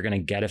them what they're going to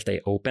get if they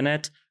open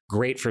it.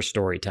 Great for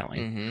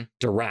storytelling.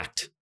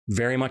 Direct,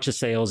 very much a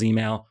sales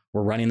email.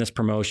 We're running this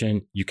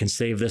promotion. You can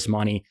save this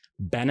money.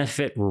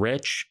 Benefit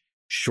rich,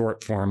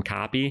 short form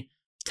copy.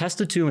 Test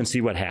the two and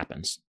see what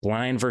happens.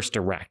 Blind versus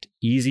direct.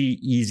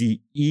 Easy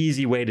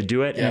way to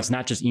do it. And it's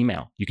not just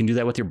email. You can do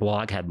that with your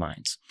blog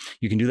headlines.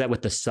 You can do that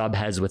with the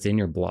subheads within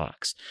your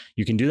blogs.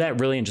 You can do that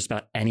really in just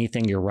about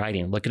anything you're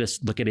writing. Look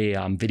at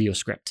a video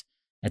script.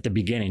 At the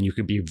beginning, you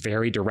could be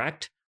very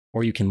direct,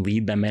 or you can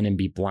lead them in and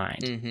be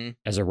blind.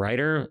 As a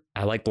writer,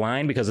 I like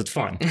blind because it's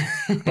fun,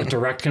 but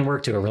direct can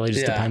work too. It really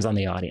just depends on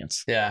the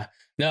audience. Yeah,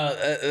 no,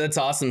 that's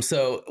awesome.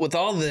 So with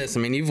all this, I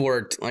mean, you've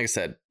worked, like I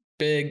said,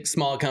 big,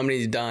 small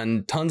companies,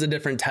 done tons of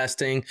different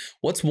testing.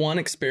 What's one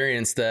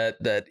experience that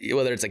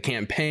whether it's a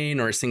campaign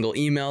or a single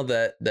email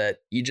that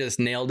you just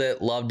nailed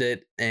it, loved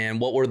it,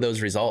 and what were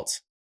those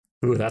results?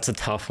 Ooh, that's a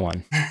tough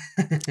one.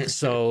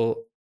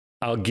 So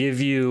I'll give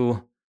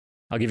you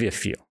a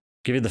few.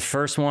 Give you the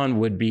first one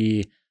would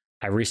be,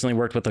 I recently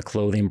worked with a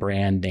clothing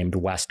brand named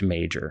West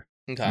Major.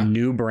 Okay.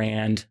 New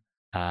brand,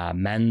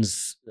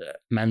 men's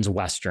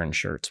Western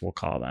shirts, we'll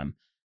call them.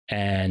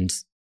 And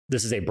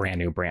this is a brand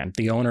new brand.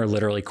 The owner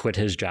literally quit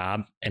his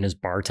job and his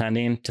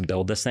bartending to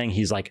build this thing.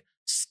 He's like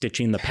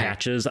stitching the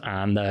patches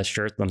on the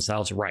shirt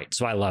themselves. Right.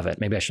 So I love it.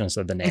 Maybe I shouldn't have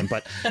said the name,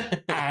 but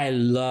I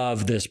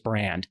love this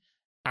brand.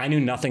 I knew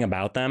nothing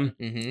about them.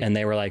 And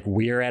they were like,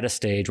 we're at a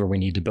stage where we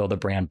need to build a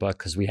brand book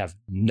because we have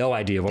no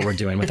idea what we're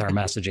doing with our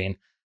messaging.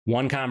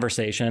 One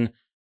conversation,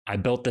 I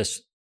built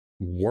this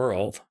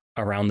world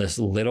around this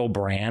little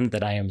brand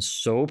that I am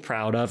so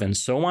proud of and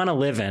so want to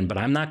live in, but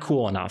I'm not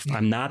cool enough.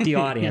 I'm not the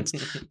audience.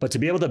 But to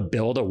be able to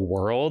build a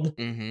world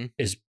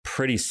is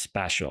pretty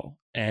special.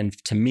 And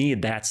to me,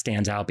 that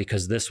stands out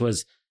because this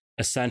was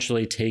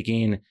essentially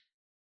taking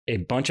a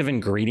bunch of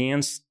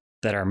ingredients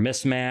that are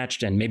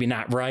mismatched and maybe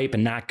not ripe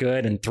and not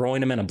good and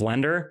throwing them in a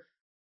blender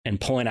and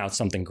pulling out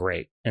something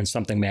great and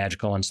something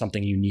magical and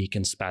something unique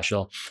and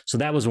special. So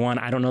that was one.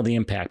 I don't know the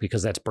impact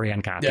because that's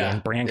brand copy.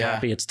 And brand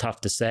copy, it's tough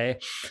to say.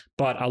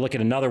 But I'll look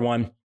at another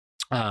one,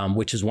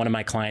 which is one of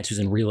my clients who's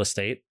in real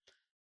estate.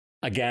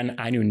 Again,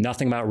 I knew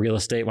nothing about real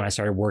estate when I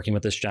started working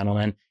with this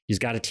gentleman. He's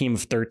got a team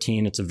of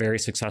 13. It's a very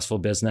successful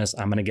business.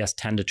 I'm going to guess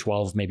 10 to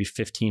 12, maybe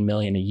 15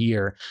 million a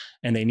year.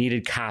 And they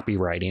needed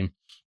copywriting.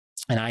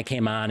 And I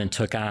came on and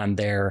took on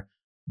their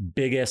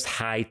biggest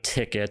high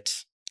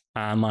ticket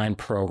online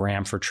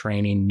program for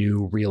training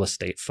new real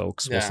estate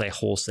folks, we'll say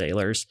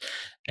wholesalers.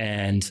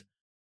 And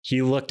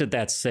he looked at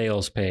that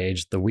sales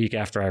page the week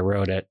after I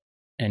wrote it.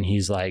 And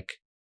he's like,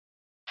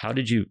 how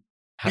did you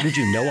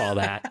know all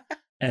that?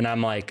 And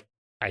I'm like,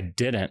 I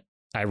didn't.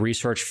 I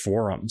researched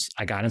forums.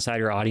 I got inside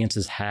your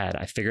audience's head.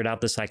 I figured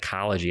out the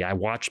psychology. I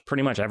watched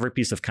pretty much every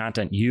piece of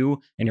content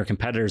you and your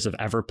competitors have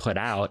ever put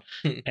out,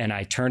 and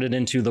I turned it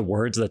into the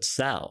words that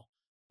sell.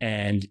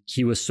 And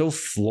he was so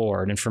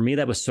floored. And for me,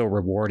 that was so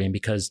rewarding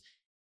because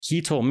he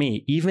told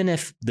me, even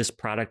if this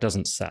product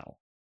doesn't sell,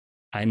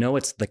 I know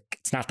it's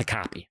not the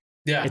copy.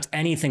 Yeah. It's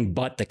anything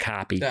but the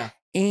copy. Yeah.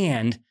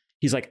 And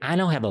he's like, I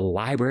now have a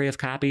library of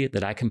copy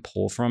that I can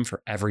pull from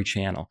for every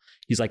channel.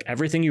 He's like,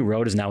 everything you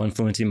wrote is now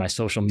influencing my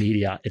social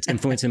media. It's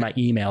influencing my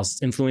emails.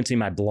 It's influencing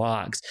my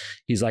blogs.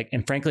 He's like,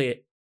 and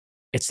frankly,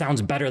 it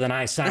sounds better than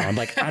I sound.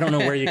 Like, I don't know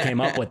where you came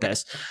up with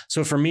this.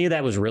 So for me,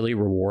 that was really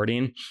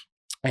rewarding.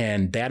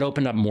 And that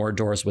opened up more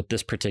doors with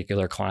this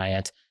particular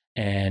client.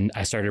 And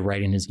I started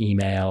writing his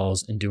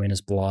emails and doing his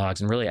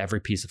blogs and really every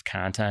piece of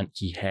content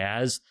he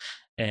has.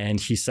 And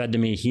he said to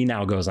me, he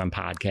now goes on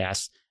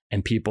podcasts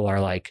and people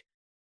are like,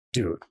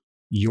 dude,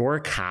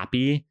 your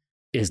copy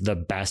is the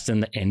best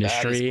in the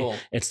industry. Cool.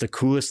 It's the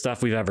coolest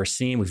stuff we've ever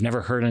seen. We've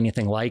never heard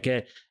anything like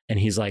it. And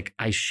he's like,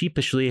 I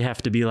sheepishly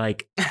have to be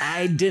like,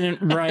 I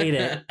didn't write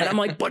it. And I'm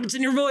like, but it's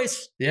in your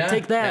voice. Yeah,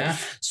 take that. Yeah.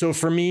 So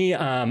for me,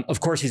 of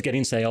course, he's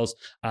getting sales.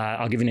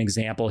 I'll give you an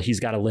example. He's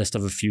got a list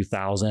of a few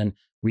thousand.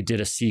 We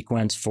did a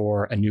sequence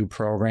for a new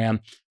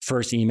program.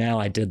 First email,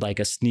 I did like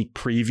a sneak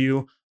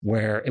preview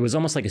where it was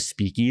almost like a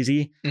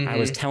speakeasy. Mm-hmm. I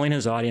was telling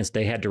his audience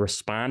they had to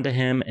respond to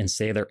him and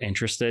say they're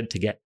interested to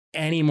get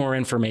any more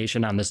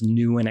information on this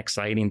new and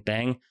exciting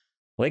thing.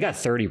 Well, they got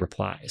 30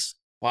 replies.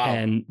 Wow.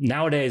 And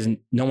nowadays,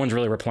 no one's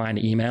really replying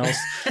to emails.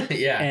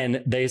 Yeah.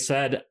 And they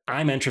said,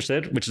 I'm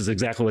interested, which is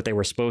exactly what they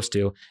were supposed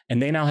to.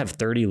 And they now have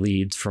 30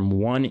 leads from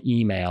one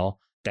email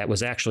that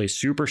was actually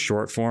super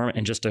short form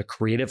and just a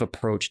creative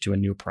approach to a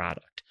new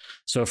product.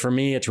 So for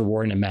me, it's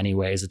rewarding in many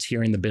ways. It's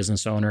hearing the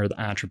business owner,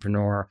 the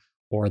entrepreneur,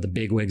 or the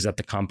bigwigs at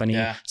the company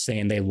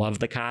saying they love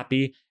the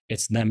copy.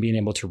 It's them being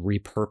able to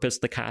repurpose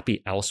the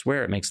copy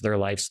elsewhere. It makes their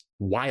lives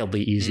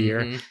wildly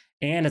easier. Mm-hmm.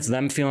 And it's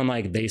them feeling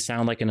like they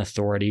sound like an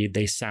authority.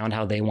 They sound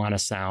how they want to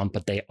sound,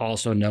 but they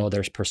also know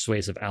there's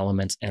persuasive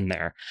elements in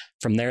there.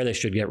 From there, they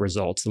should get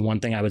results. The one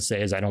thing I would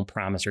say is I don't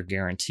promise or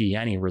guarantee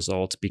any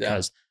results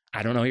because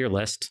I don't know your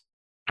list.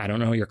 I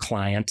don't know your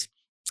client.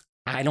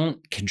 I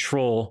don't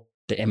control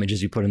the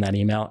images you put in that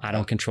email. I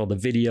don't control the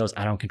videos.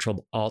 I don't control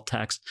the alt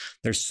text.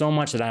 There's so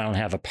much that I don't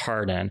have a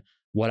part in.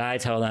 What I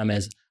tell them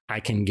is I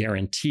can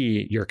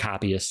guarantee your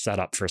copy is set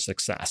up for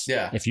success.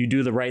 Yeah. If you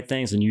do the right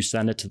things and you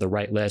send it to the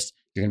right list,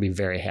 you're going to be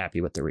very happy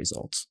with the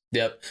results.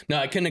 Yep. No,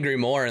 I couldn't agree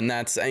more. And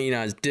that's,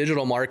 as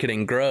digital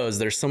marketing grows,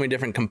 there's so many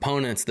different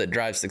components that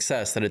drive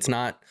success that it's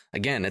not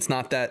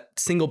that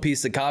single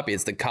piece of copy.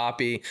 It's the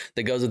copy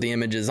that goes with the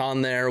images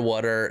on there.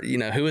 What are,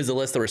 who is the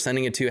list that we're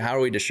sending it to? How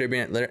are we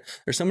distributing it?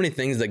 There's so many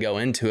things that go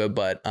into it,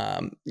 but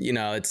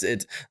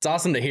it's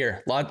awesome to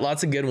hear.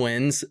 Lots of good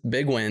wins,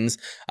 big wins.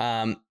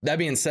 That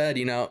being said,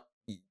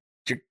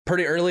 you're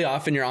pretty early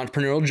off in your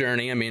entrepreneurial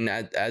journey. I mean,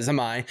 as am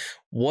I.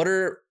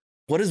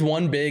 What is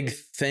one big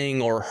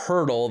thing or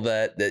hurdle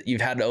that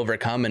you've had to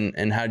overcome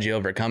and how'd you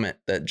overcome it?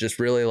 That just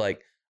really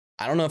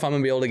I don't know if I'm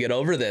gonna be able to get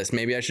over this.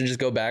 Maybe I should just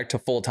go back to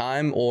full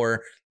time,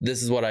 or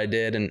this is what I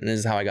did and this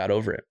is how I got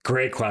over it.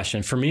 Great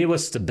question. For me, it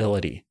was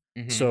stability.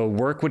 Mm-hmm. So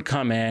work would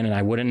come in and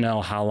I wouldn't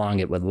know how long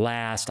it would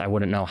last. I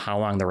wouldn't know how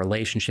long the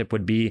relationship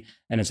would be.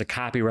 And as a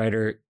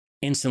copywriter,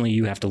 instantly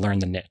you have to learn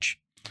the niche.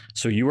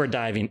 So you are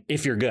diving,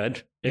 if you're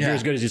good, if you're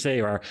as good as you say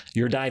you are,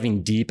 you're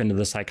diving deep into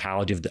the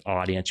psychology of the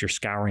audience. You're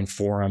scouring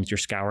forums, you're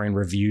scouring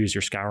reviews,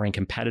 you're scouring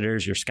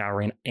competitors, you're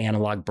scouring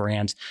analog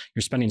brands.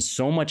 You're spending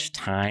so much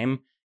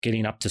time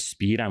getting up to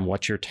speed on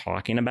what you're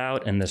talking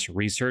about in this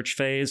research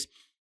phase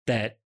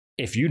that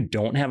if you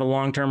don't have a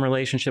long-term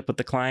relationship with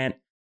the client,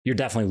 you're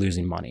definitely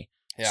losing money.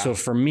 Yeah. So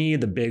for me,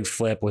 the big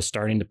flip was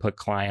starting to put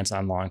clients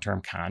on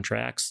long-term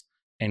contracts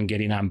and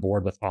getting on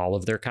board with all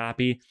of their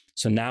copy.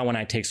 So now when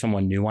I take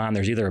someone new on,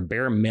 there's either a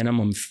bare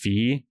minimum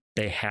fee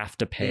they have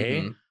to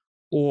pay,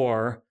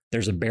 or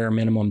there's a bare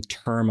minimum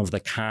term of the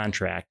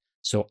contract.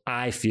 So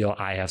I feel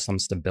I have some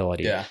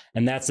stability. Yeah.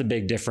 And that's a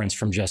big difference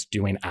from just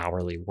doing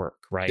hourly work,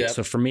 right? Yep.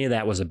 So for me,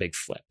 that was a big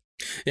flip.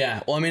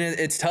 Yeah. Well, I mean,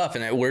 it's tough.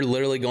 And we're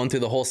literally going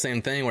through the whole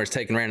same thing where it's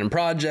taking random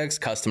projects,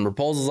 custom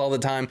proposals all the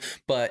time.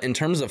 But in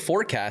terms of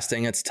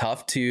forecasting, it's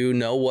tough to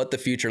know what the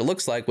future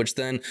looks like, which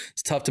then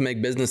it's tough to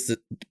make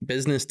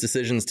business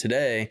decisions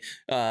today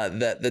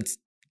that's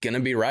going to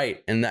be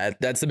right. And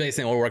that's the biggest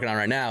thing we're working on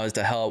right now is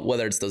to help,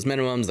 whether it's those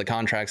minimums, the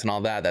contracts and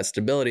all that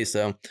stability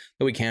so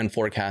that we can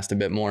forecast a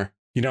bit more.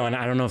 And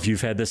I don't know if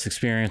you've had this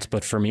experience,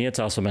 but for me, it's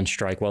also been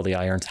strike while the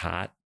iron's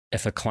hot.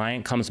 If a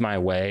client comes my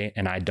way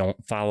and I don't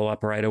follow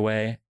up right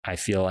away, I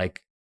feel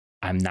like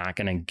I'm not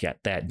going to get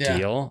that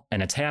deal.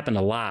 And it's happened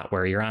a lot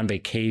where you're on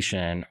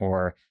vacation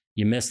or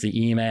you miss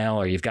the email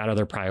or you've got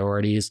other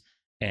priorities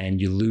and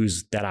you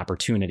lose that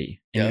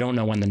opportunity and you don't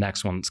know when the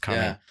next one's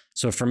coming. Yeah.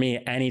 So for me,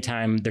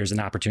 anytime there's an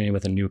opportunity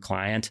with a new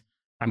client,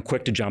 I'm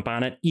quick to jump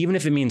on it. Even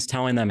if it means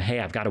telling them, hey,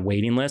 I've got a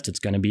waiting list. It's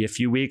going to be a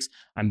few weeks.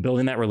 I'm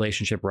building that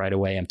relationship right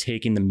away. I'm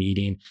taking the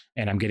meeting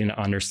and I'm getting to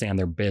understand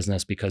their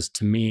business because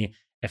to me,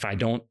 if I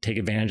don't take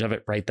advantage of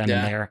it right then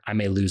and there, I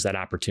may lose that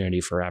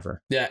opportunity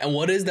forever. Yeah. And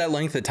what is that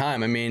length of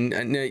time? I mean,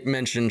 you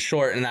mentioned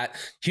short, and that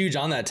huge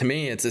on that to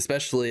me. It's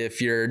especially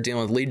if you're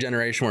dealing with lead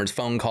generation where it's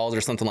phone calls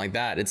or something like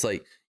that. It's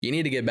like you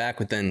need to get back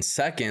within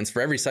seconds.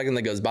 For every second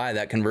that goes by,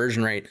 that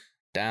conversion rate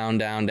down,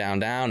 down, down,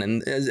 down.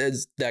 And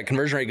as that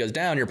conversion rate goes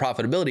down, your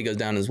profitability goes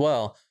down as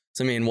well.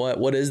 So, I mean,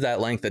 what is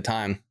that length of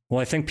time? Well,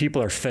 I think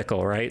people are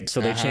fickle, right?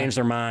 So they change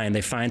their mind.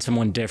 They find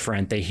someone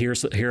different. They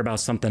hear about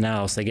something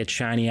else. They get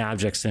shiny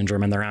object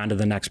syndrome and they're on to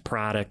the next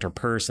product or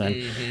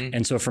person.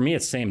 And so for me,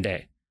 it's same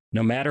day.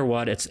 No matter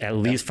what, it's at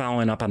least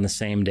following up on the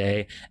same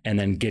day and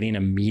then getting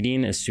a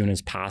meeting as soon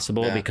as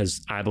possible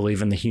because I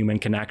believe in the human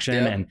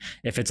connection. And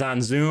if it's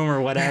on Zoom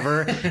or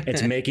whatever,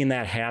 it's making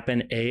that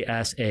happen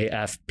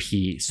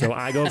ASAP. So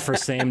I go for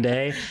same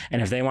day.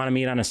 And if they want to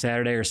meet on a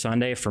Saturday or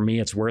Sunday, for me,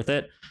 it's worth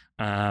it.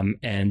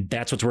 And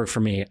that's what's worked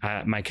for me.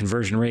 My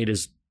conversion rate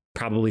is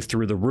probably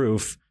through the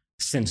roof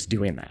since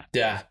doing that.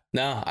 Yeah,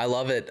 no, I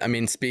love it. I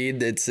mean,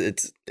 speed,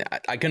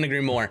 I couldn't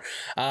agree more.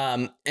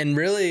 And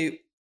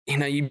really, you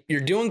know,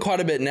 you're doing quite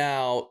a bit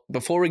now.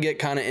 Before we get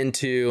kind of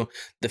into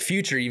the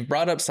future, you've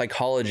brought up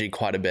psychology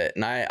quite a bit.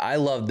 And I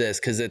love this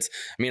because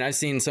I've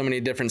seen so many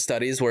different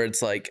studies where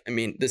it's like, I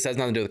mean, this has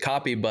nothing to do with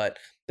copy, but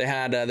they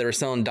were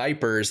selling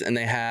diapers and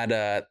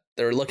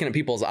they were looking at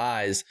people's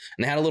eyes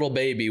and they had a little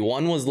baby.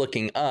 One was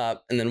looking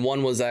up and then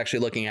one was actually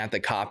looking at the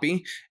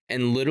copy,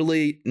 and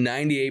literally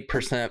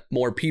 98%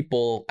 more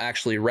people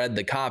actually read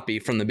the copy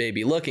from the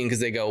baby looking,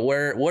 because they go,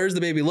 where's the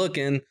baby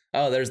looking?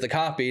 Oh, there's the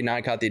copy. Now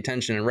I caught the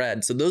attention and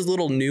read. So those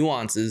little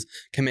nuances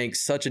can make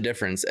such a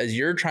difference as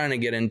you're trying to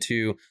get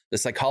into the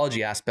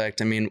psychology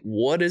aspect. I mean,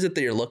 what is it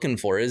that you're looking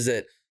for? Is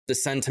it the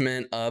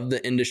sentiment of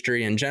the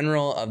industry in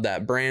general, of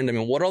that brand? I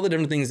mean, what are all the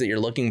different things that you're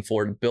looking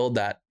for to build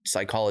that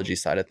psychology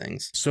side of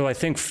things? So I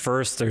think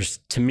first, there's,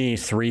 to me,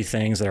 3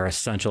 things that are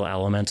essential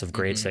elements of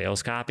great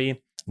sales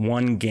copy.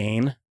 1,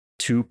 gain;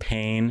 2,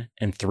 pain;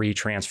 and 3,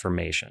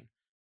 transformation.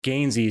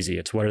 Gain's easy.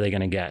 It's what are they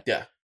going to get?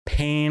 Yeah.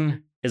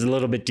 Pain is a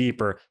little bit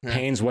deeper.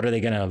 Pain's what are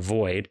they going to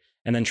avoid?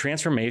 And then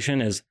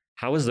transformation is,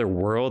 how is their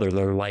world or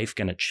their life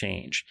going to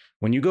change?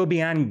 When you go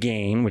beyond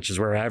gain, which is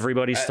where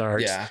everybody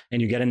starts,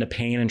 and you get into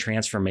pain and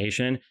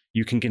transformation,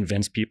 you can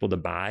convince people to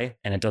buy.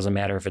 And it doesn't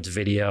matter if it's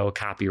video,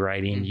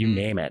 copywriting, you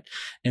name it.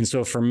 And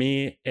so for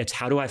me, it's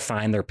how do I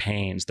find their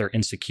pains, their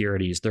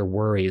insecurities, their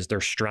worries, their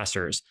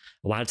stressors?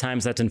 A lot of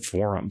times that's in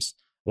forums.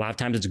 A lot of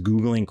times it's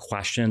Googling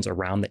questions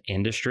around the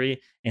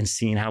industry and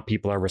seeing how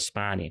people are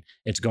responding.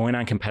 It's going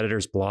on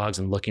competitors' blogs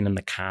and looking in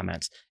the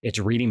comments. It's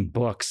reading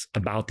books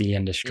about the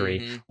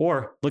industry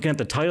or looking at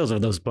the titles of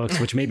those books,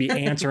 which may be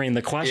answering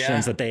the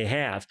questions that they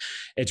have.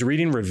 It's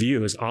reading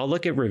reviews. I'll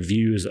look at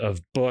reviews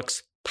of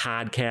books,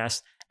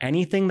 podcasts,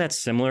 anything that's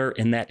similar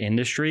in that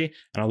industry.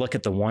 And I'll look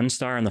at the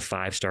 1-star and the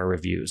 5-star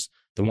reviews.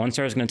 The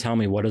 1-star is going to tell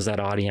me what does that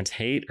audience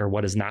hate or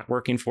what is not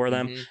working for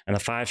them. And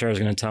the 5-star is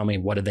going to tell me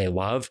what do they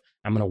love.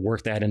 I'm going to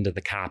work that into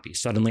the copy.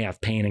 Suddenly I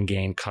have pain and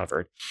gain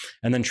covered.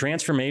 And then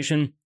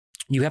transformation,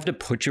 you have to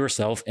put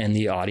yourself in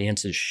the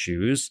audience's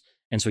shoes.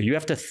 And so you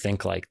have to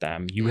think like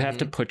them. You have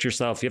to put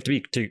yourself, you have to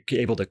be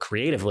able to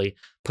creatively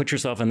put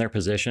yourself in their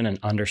position and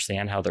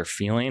understand how they're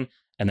feeling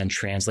and then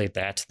translate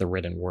that to the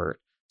written word.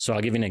 So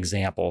I'll give you an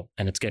example,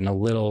 and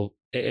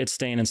it's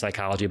staying in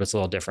psychology, but it's a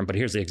little different. But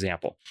here's the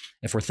example.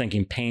 If we're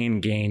thinking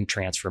pain, gain,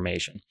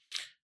 transformation,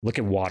 look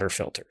at water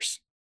filters.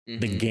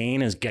 The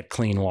gain is get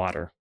clean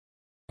water.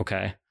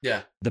 Okay.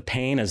 Yeah. The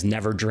pain is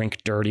never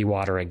drink dirty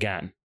water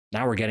again.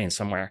 Now we're getting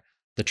somewhere.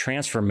 The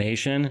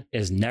transformation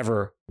is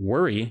never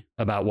worry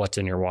about what's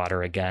in your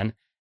water again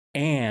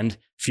and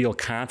feel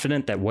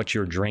confident that what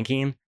you're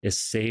drinking is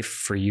safe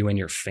for you and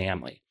your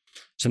family.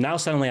 So now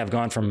suddenly I've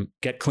gone from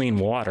get clean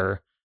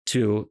water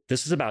to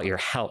this is about your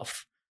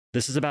health.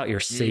 This is about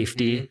your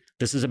safety.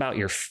 This is about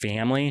your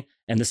family.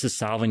 And this is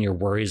solving your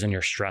worries and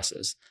your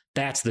stresses.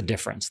 That's the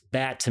difference.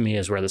 That to me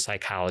is where the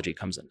psychology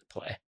comes into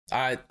play.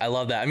 I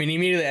love that. I mean,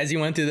 immediately as you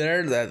went through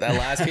there, that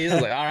last piece, I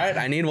was like, all right,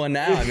 I need one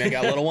now. I mean, I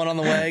got a little one on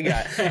the way.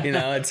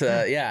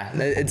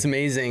 It's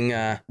amazing.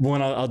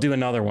 Well, I'll do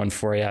another one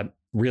for you.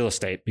 Real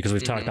estate, because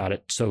we've talked about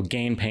it. So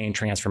gain, pain,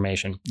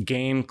 transformation.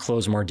 Gain,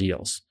 close more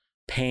deals.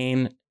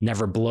 Pain,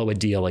 never blow a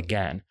deal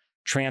again.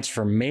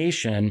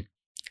 Transformation,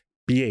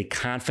 be a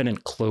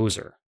confident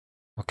closer.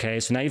 Okay.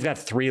 So now you've got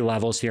 3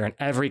 levels here, and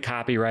every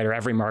copywriter,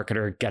 every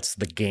marketer gets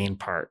the gain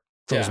part,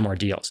 close more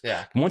deals.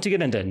 Yeah. And once you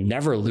get into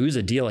never lose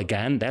a deal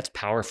again, that's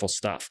powerful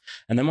stuff.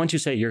 And then once you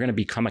say you're going to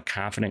become a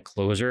confident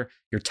closer,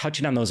 you're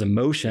touching on those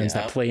emotions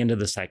that play into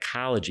the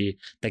psychology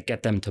that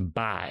get them to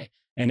buy.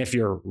 And if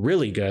you're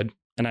really good,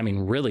 and I mean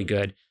really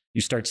good,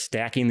 you start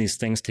stacking these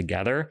things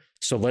together.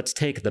 So let's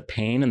take the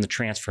pain and the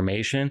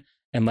transformation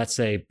and let's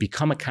say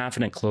become a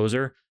confident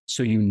closer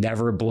so you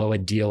never blow a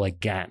deal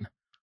again.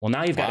 Well,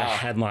 now you've got a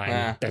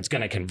headline that's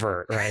going to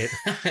convert, right?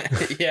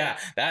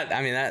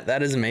 That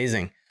is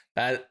amazing.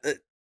 It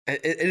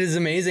is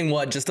amazing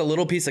what just a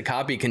little piece of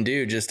copy can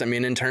do. Just, I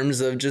mean, in terms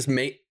of just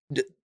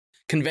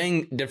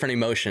conveying different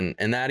emotion,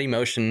 and that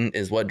emotion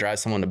is what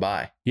drives someone to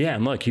buy. Yeah.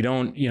 And look,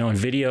 in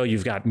video,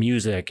 you've got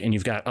music and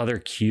you've got other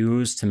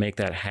cues to make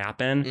that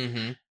happen.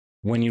 Mm-hmm.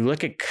 When you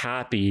look at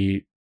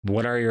copy,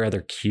 what are your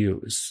other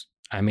cues?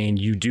 I mean,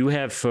 you do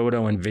have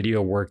photo and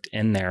video worked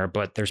in there,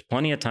 but there's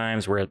plenty of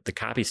times where the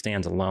copy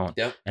stands alone.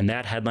 Yep. And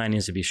that headline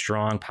needs to be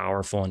strong,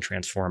 powerful, and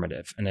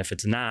transformative. And if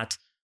it's not,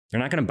 they're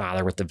not going to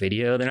bother with the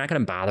video. They're not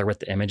going to bother with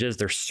the images.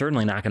 They're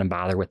certainly not going to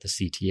bother with the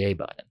CTA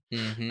button.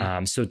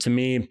 Mm-hmm. So to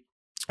me,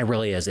 it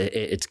really is.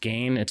 It's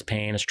gain, it's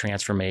pain, it's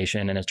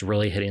transformation, and it's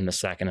really hitting the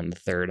second and the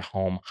third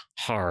home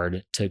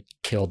hard to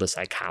kill the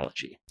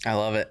psychology. I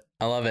love it.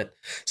 I love it.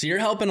 So you're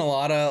helping a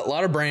lot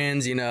of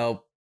brands,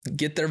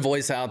 get their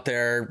voice out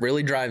there,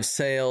 really drive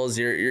sales.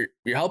 You're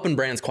helping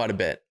brands quite a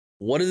bit.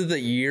 What is it that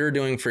you're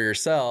doing for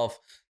yourself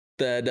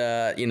that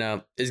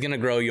is going to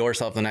grow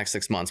yourself the next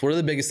 6 months? What are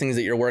the biggest things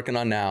that you're working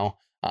on now?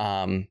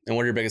 And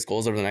what are your biggest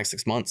goals over the next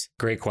 6 months?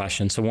 Great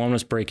question. So one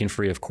was breaking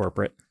free of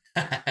corporate.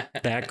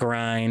 That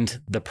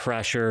grind, the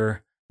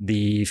pressure,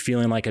 the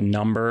feeling like a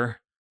number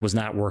was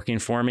not working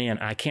for me. And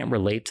I can't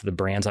relate to the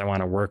brands I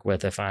want to work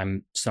with if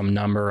I'm some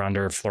number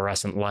under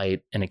fluorescent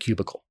light in a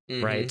cubicle,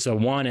 mm-hmm. right? So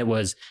one, it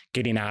was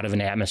getting out of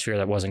an atmosphere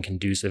that wasn't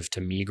conducive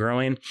to me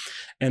growing.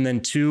 And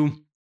then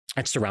two,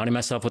 it's surrounding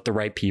myself with the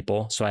right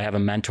people. So I have a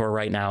mentor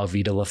right now,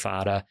 Vito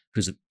Lafata,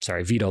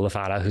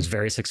 who's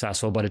very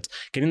successful, but it's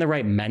getting the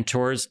right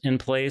mentors in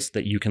place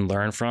that you can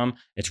learn from.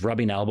 It's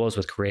rubbing elbows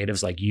with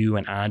creatives like you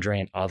and Andre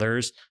and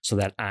others so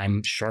that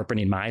I'm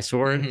sharpening my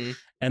sword. Mm-hmm.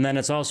 And then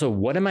it's also,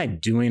 what am I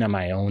doing on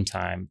my own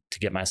time to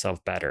get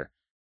myself better?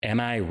 Am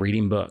I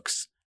reading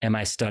books? Am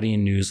I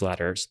studying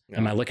newsletters? Yeah.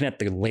 Am I looking at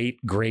the late,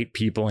 great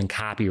people in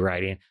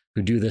copywriting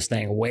who do this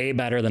thing way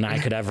better than I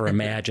could ever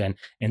imagine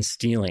and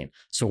stealing?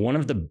 So one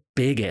of the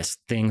biggest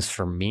things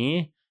for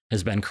me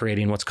has been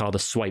creating what's called a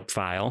swipe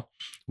file,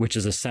 which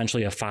is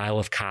essentially a file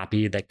of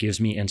copy that gives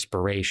me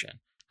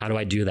inspiration. How do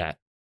I do that?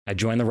 I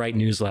join the right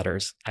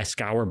newsletters. I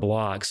scour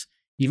blogs.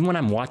 Even when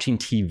I'm watching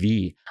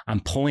TV, I'm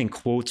pulling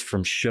quotes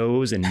from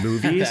shows and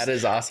movies. That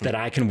is awesome. That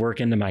I can work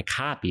into my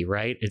copy,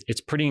 right?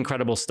 It's pretty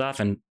incredible stuff.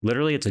 And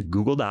literally it's a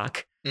Google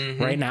Doc.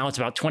 Mm-hmm. Right now it's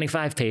about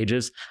 25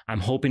 pages.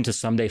 I'm hoping to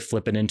someday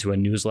flip it into a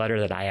newsletter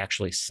that I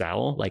actually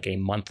sell, like a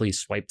monthly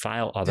swipe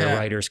file other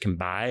writers can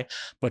buy.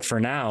 But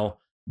for now,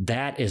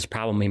 that is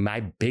probably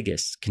my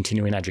biggest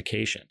continuing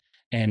education.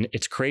 And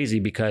it's crazy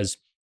because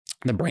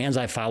the brands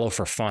I follow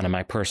for fun in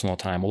my personal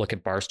time, we'll look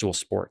at Barstool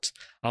Sports.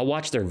 I'll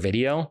watch their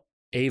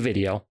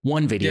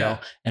one video,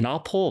 and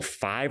I'll pull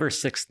 5 or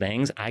 6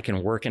 things I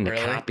can work into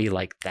copy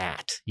like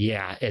that.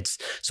 Yeah.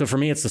 So for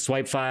me, it's the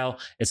swipe file.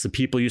 It's the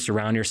people you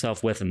surround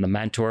yourself with and the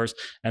mentors.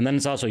 And then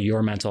it's also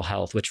your mental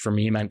health, which for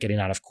me meant getting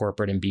out of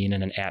corporate and being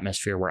in an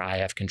atmosphere where I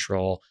have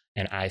control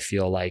and I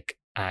feel like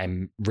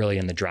I'm really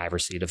in the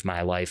driver's seat of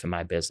my life and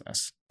my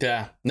business.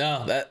 Yeah,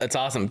 no, that's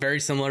awesome. Very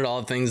similar to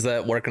all the things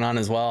that working on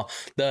as well.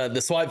 The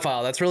swipe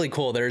file, that's really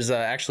cool. There's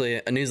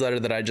actually a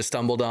newsletter that I just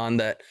stumbled on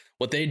that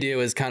what they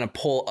do is kind of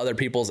pull other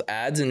people's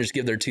ads and just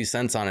give their 2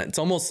 cents on it. It's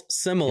almost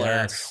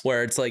similar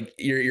where it's like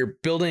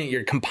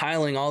you're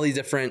compiling all these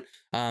different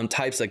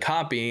types of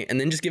copy and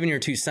then just giving your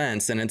 2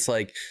 cents. And it's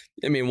like,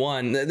 I mean,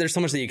 one, there's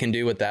so much that you can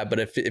do with that. But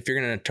if you're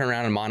going to turn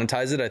around and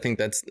monetize it, I think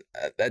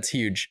that's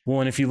huge. Well,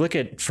 and if you look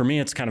at, for me,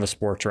 it's kind of a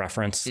sports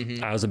reference.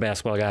 Mm-hmm. I was a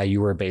basketball guy.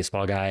 You were a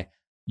baseball guy.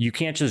 You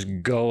can't just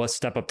go a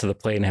step up to the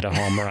plate and hit a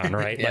home run,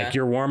 right? Like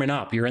you're warming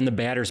up, you're in the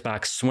batter's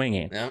box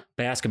swinging.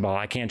 Basketball,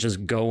 I can't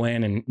just go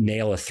in and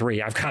nail a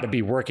 3. I've got to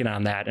be working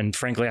on that. And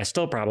frankly, I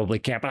still probably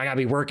can't, but I got to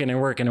be working and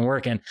working and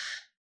working.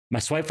 My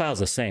swipe file is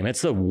the same.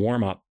 It's the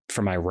warm up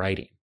for my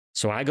writing.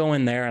 So I go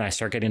in there and I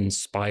start getting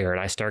inspired.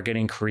 I start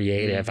getting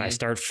creative. Mm-hmm. I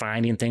start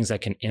finding things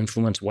that can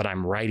influence what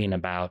I'm writing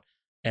about.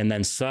 And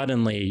then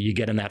suddenly you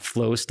get in that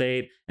flow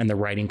state and the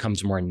writing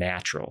comes more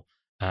natural.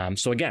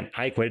 So again,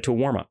 I equate it to a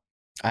warm up.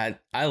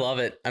 I love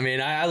it. I mean,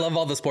 I love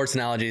all the sports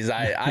analogies.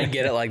 I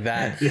get it like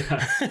that.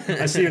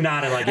 I see you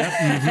nodding like, yep.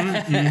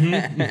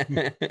 Mm-hmm,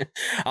 mm-hmm.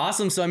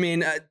 Awesome. So, I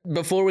mean,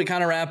 before we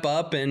kind of wrap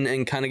up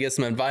and kind of get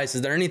some advice,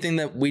 is there anything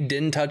that we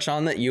didn't touch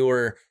on that you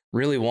were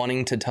really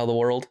wanting to tell the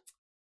world?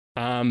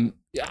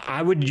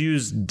 I would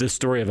use the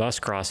story of us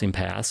crossing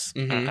paths.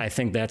 Mm-hmm. I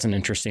think that's an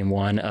interesting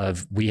one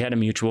we had a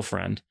mutual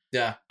friend.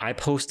 Yeah. I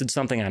posted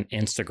something on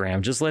Instagram,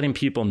 just letting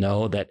people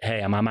know that,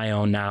 hey, I'm on my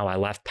own now. I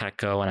left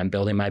Petco and I'm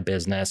building my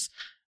business.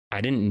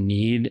 I didn't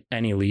need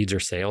any leads or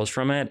sales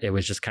from it. It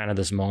was just kind of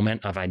this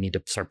moment of I need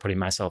to start putting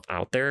myself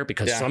out there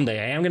because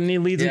someday I am going to need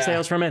leads and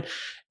sales from it.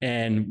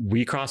 And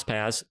we crossed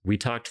paths. We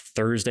talked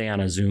Thursday on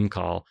a Zoom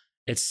call.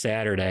 It's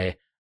Saturday.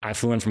 I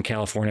flew in from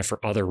California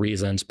for other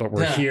reasons, but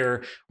we're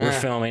here, we're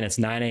filming. It's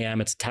 9 a.m.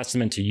 It's a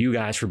testament to you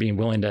guys for being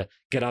willing to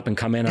get up and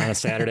come in on a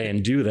Saturday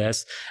and do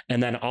this.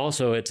 And then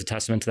also it's a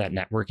testament to that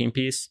networking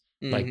piece.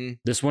 Mm-hmm. Like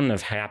this wouldn't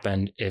have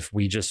happened if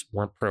we just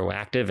weren't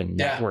proactive and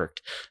networked.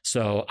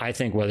 So I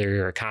think whether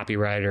you're a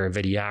copywriter, a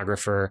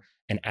videographer,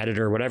 an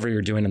editor, whatever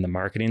you're doing in the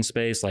marketing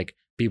space, like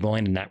be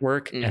willing to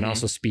network and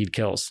also speed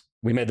kills.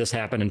 we made this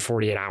happen in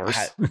 48 hours.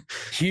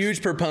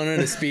 Huge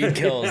proponent of speed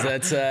kills.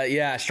 That's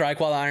strike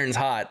while the iron's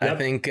hot. Yep. I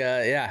think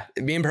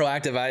being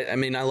proactive. I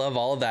mean, I love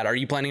all of that. Are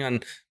you planning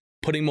on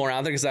putting more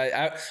out there? Because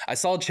I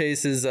saw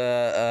Chase's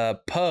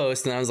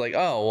post and I was like,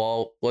 oh,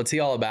 well, what's he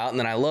all about? And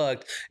then I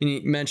looked and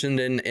you mentioned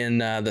in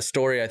the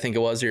story, I think it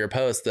was, or your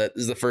post, that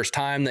this is the first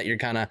time that you're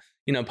kind of,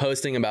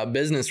 posting about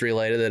business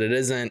related, that it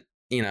isn't,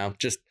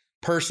 just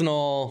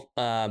personal,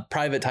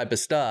 private type of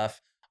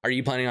stuff. Are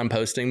you planning on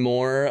posting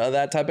more of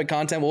that type of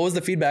content? What was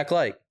the feedback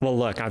like? Well,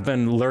 look, I've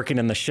been lurking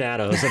in the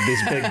shadows of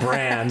these big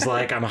brands.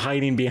 Like I'm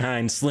hiding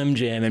behind Slim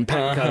Jim and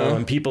Petco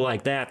and people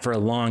like that for a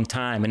long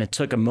time. And it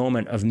took a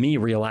moment of me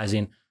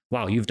realizing,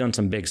 wow, you've done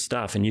some big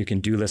stuff and you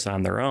can do this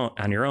on your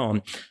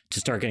own to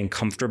start getting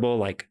comfortable,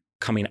 like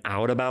coming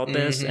out about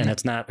this. And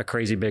it's not a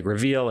crazy big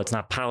reveal. It's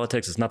not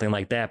politics. It's nothing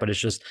like that, but it's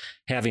just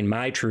having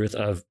my truth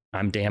of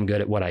I'm damn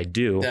good at what I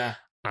do. Yeah.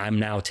 I'm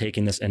now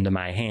taking this into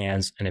my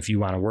hands. And if you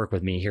want to work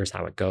with me, here's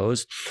how it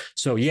goes.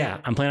 So yeah,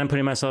 I'm planning on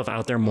putting myself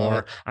out there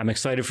more. I'm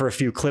excited for a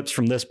few clips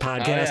from this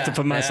podcast to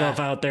put myself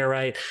out there.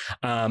 Right.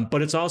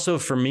 But it's also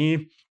for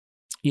me,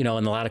 and a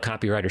lot of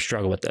copywriters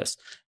struggle with this.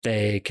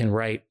 They can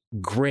write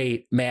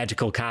great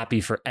magical copy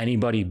for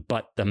anybody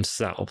but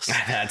themselves.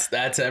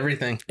 That's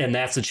everything. And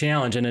that's the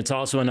challenge. And it's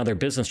also another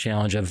business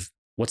challenge of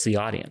what's the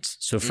audience?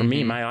 So for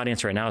me, my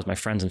audience right now is my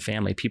friends and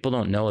family. People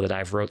don't know that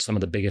I've wrote some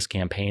of the biggest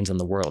campaigns in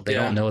the world. They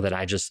don't know that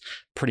I just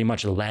pretty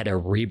much led a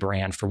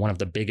rebrand for one of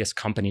the biggest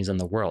companies in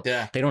the world.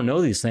 Yeah. They don't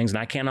know these things and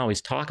I can't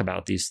always talk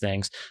about these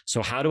things.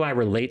 So how do I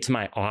relate to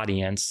my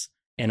audience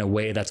in a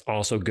way that's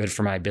also good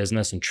for my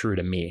business and true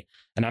to me?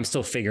 And I'm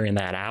still figuring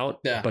that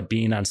out, but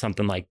being on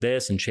something like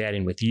this and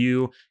chatting with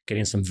you,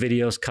 getting some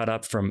videos cut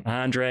up from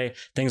Andre,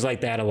 things like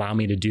that allow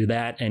me to do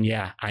that. And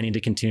I need to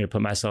continue to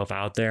put myself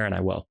out there and I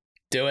will.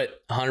 Do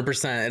it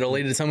 100%. It'll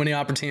lead to so many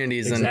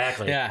opportunities.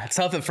 Exactly. And it's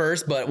tough at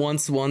first, but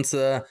once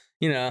you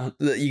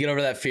get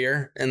over that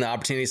fear and the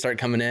opportunities start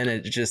coming in,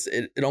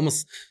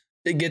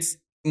 it gets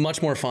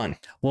much more fun.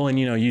 Well, and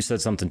you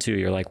said something too.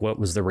 You're like, what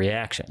was the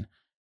reaction?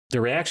 The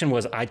reaction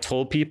was I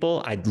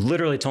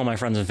literally told my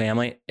friends and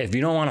family, if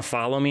you don't want to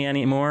follow me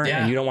anymore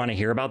and you don't want to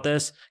hear about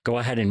this, go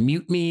ahead and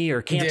mute me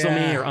or cancel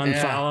me or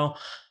unfollow.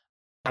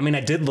 I mean,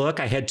 I did look,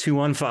 I had 2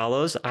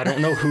 unfollows. I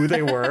don't know who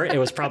they were. It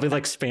was probably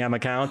like spam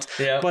accounts.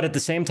 But at the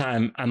same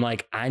time, I'm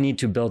like, I need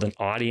to build an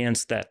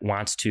audience that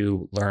wants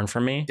to learn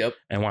from me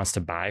and wants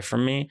to buy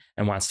from me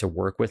and wants to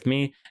work with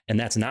me. And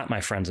that's not my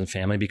friends and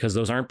family because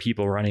those aren't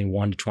people running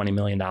 $1 to $20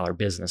 million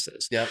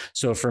businesses.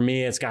 So for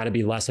me, it's got to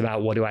be less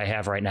about what do I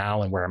have right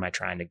now and where am I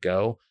trying to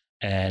go?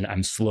 And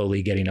I'm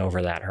slowly getting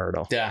over that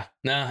hurdle. Yeah,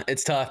 no,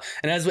 it's tough.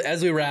 And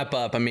as we wrap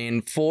up, I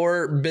mean,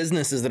 for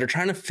businesses that are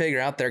trying to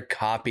figure out their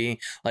copy,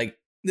 like,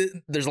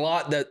 there's a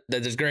lot that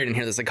is great in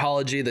here, the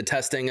psychology, the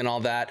testing and all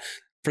that.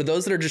 For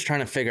those that are just trying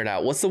to figure it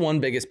out, what's the one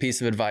biggest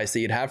piece of advice that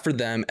you'd have for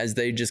them as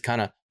they just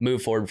kind of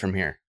move forward from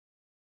here?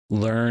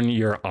 Learn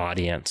your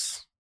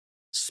audience.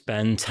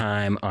 Spend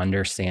time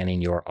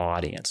understanding your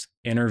audience.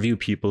 Interview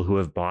people who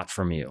have bought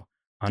from you.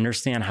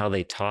 Understand how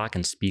they talk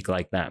and speak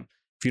like them.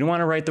 If you don't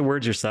want to write the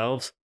words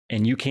yourselves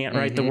and you can't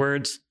write the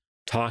words,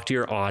 talk to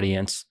your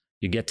audience.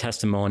 You get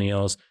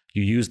testimonials.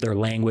 You use their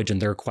language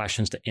and their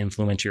questions to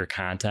influence your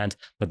content.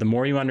 But the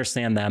more you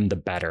understand them, the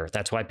better.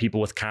 That's why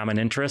people with common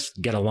interests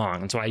get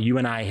along. That's why you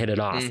and I hit it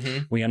off.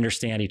 We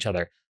understand each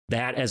other.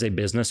 That as a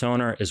business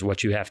owner is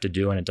what you have to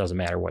do. And it doesn't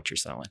matter what you're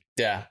selling.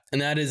 Yeah.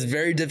 And that is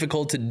very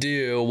difficult to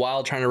do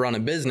while trying to run a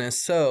business.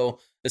 So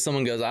if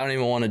someone goes, I don't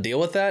even want to deal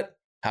with that,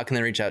 how can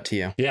they reach out to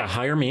you? Yeah,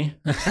 hire me.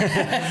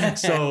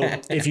 So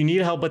if you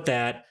need help with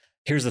that,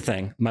 here's the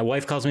thing. My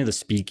wife calls me the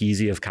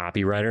speakeasy of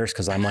copywriters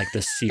because I'm like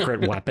the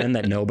secret weapon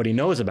that nobody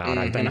knows about.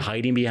 I've been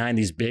hiding behind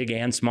these big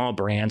and small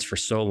brands for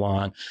so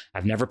long.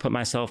 I've never put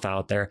myself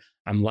out there.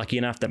 I'm lucky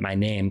enough that my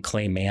name,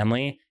 Clay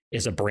Manley,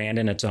 is a brand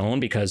in its own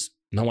because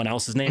no one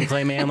else is named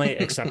Clay Manley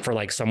except for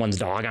like someone's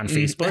dog on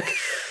Facebook.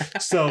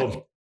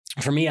 So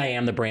for me, I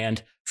am the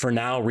brand. For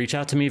now, reach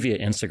out to me via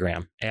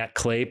Instagram at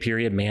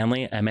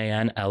Clay.Manley,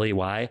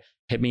 Manley.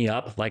 Hit me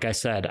up. Like I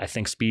said, I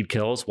think speed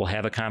kills. We'll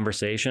have a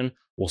conversation.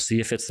 We'll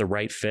see if it's the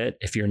right fit.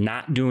 If you're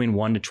not doing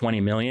 1 to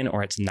 20 million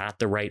or it's not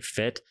the right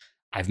fit,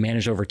 I've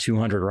managed over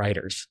 200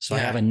 writers. So I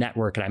have a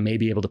network and I may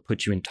be able to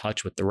put you in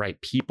touch with the right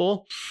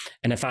people.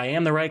 And if I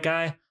am the right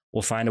guy,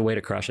 we'll find a way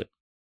to crush it.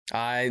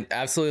 I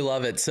absolutely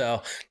love it.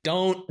 So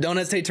don't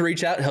hesitate to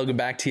reach out. He'll get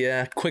back to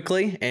you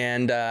quickly.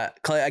 And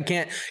Clay, I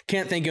can't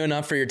thank you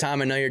enough for your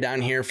time. I know you're down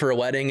here for a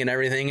wedding and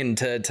everything, and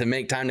to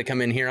make time to come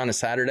in here on a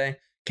Saturday.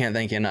 Can't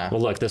thank you enough.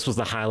 Well, look, this was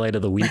the highlight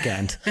of the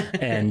weekend.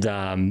 And,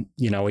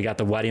 we got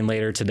the wedding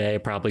later today,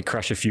 probably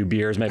crush a few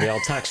beers. Maybe I'll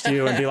text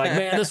you and be like,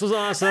 man, this was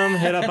awesome.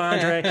 Hit up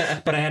Andre.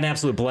 But I had an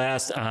absolute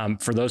blast.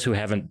 For those who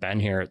haven't been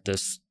here,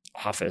 this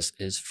office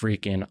is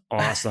freaking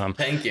awesome.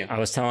 Thank you. I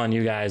was telling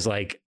you guys,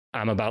 like,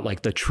 I'm about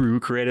like the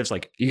true creatives.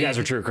 Like, you guys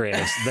are true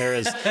creatives. There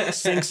is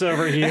sinks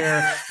over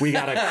here. We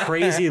got a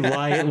crazy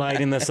light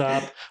lighting this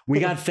up. We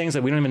got things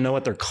that we don't even know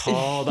what they're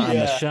called on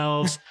the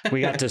shelves.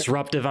 We got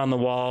disruptive on the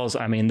walls.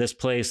 I mean, this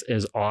place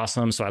is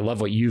awesome. So I love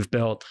what you've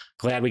built.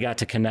 Glad we got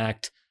to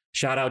connect.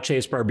 Shout out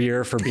Chase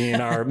Barbier for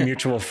being our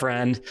mutual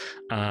friend.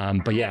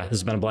 But yeah, this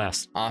has been a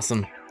blast.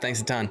 Awesome.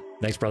 Thanks a ton.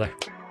 Thanks, brother.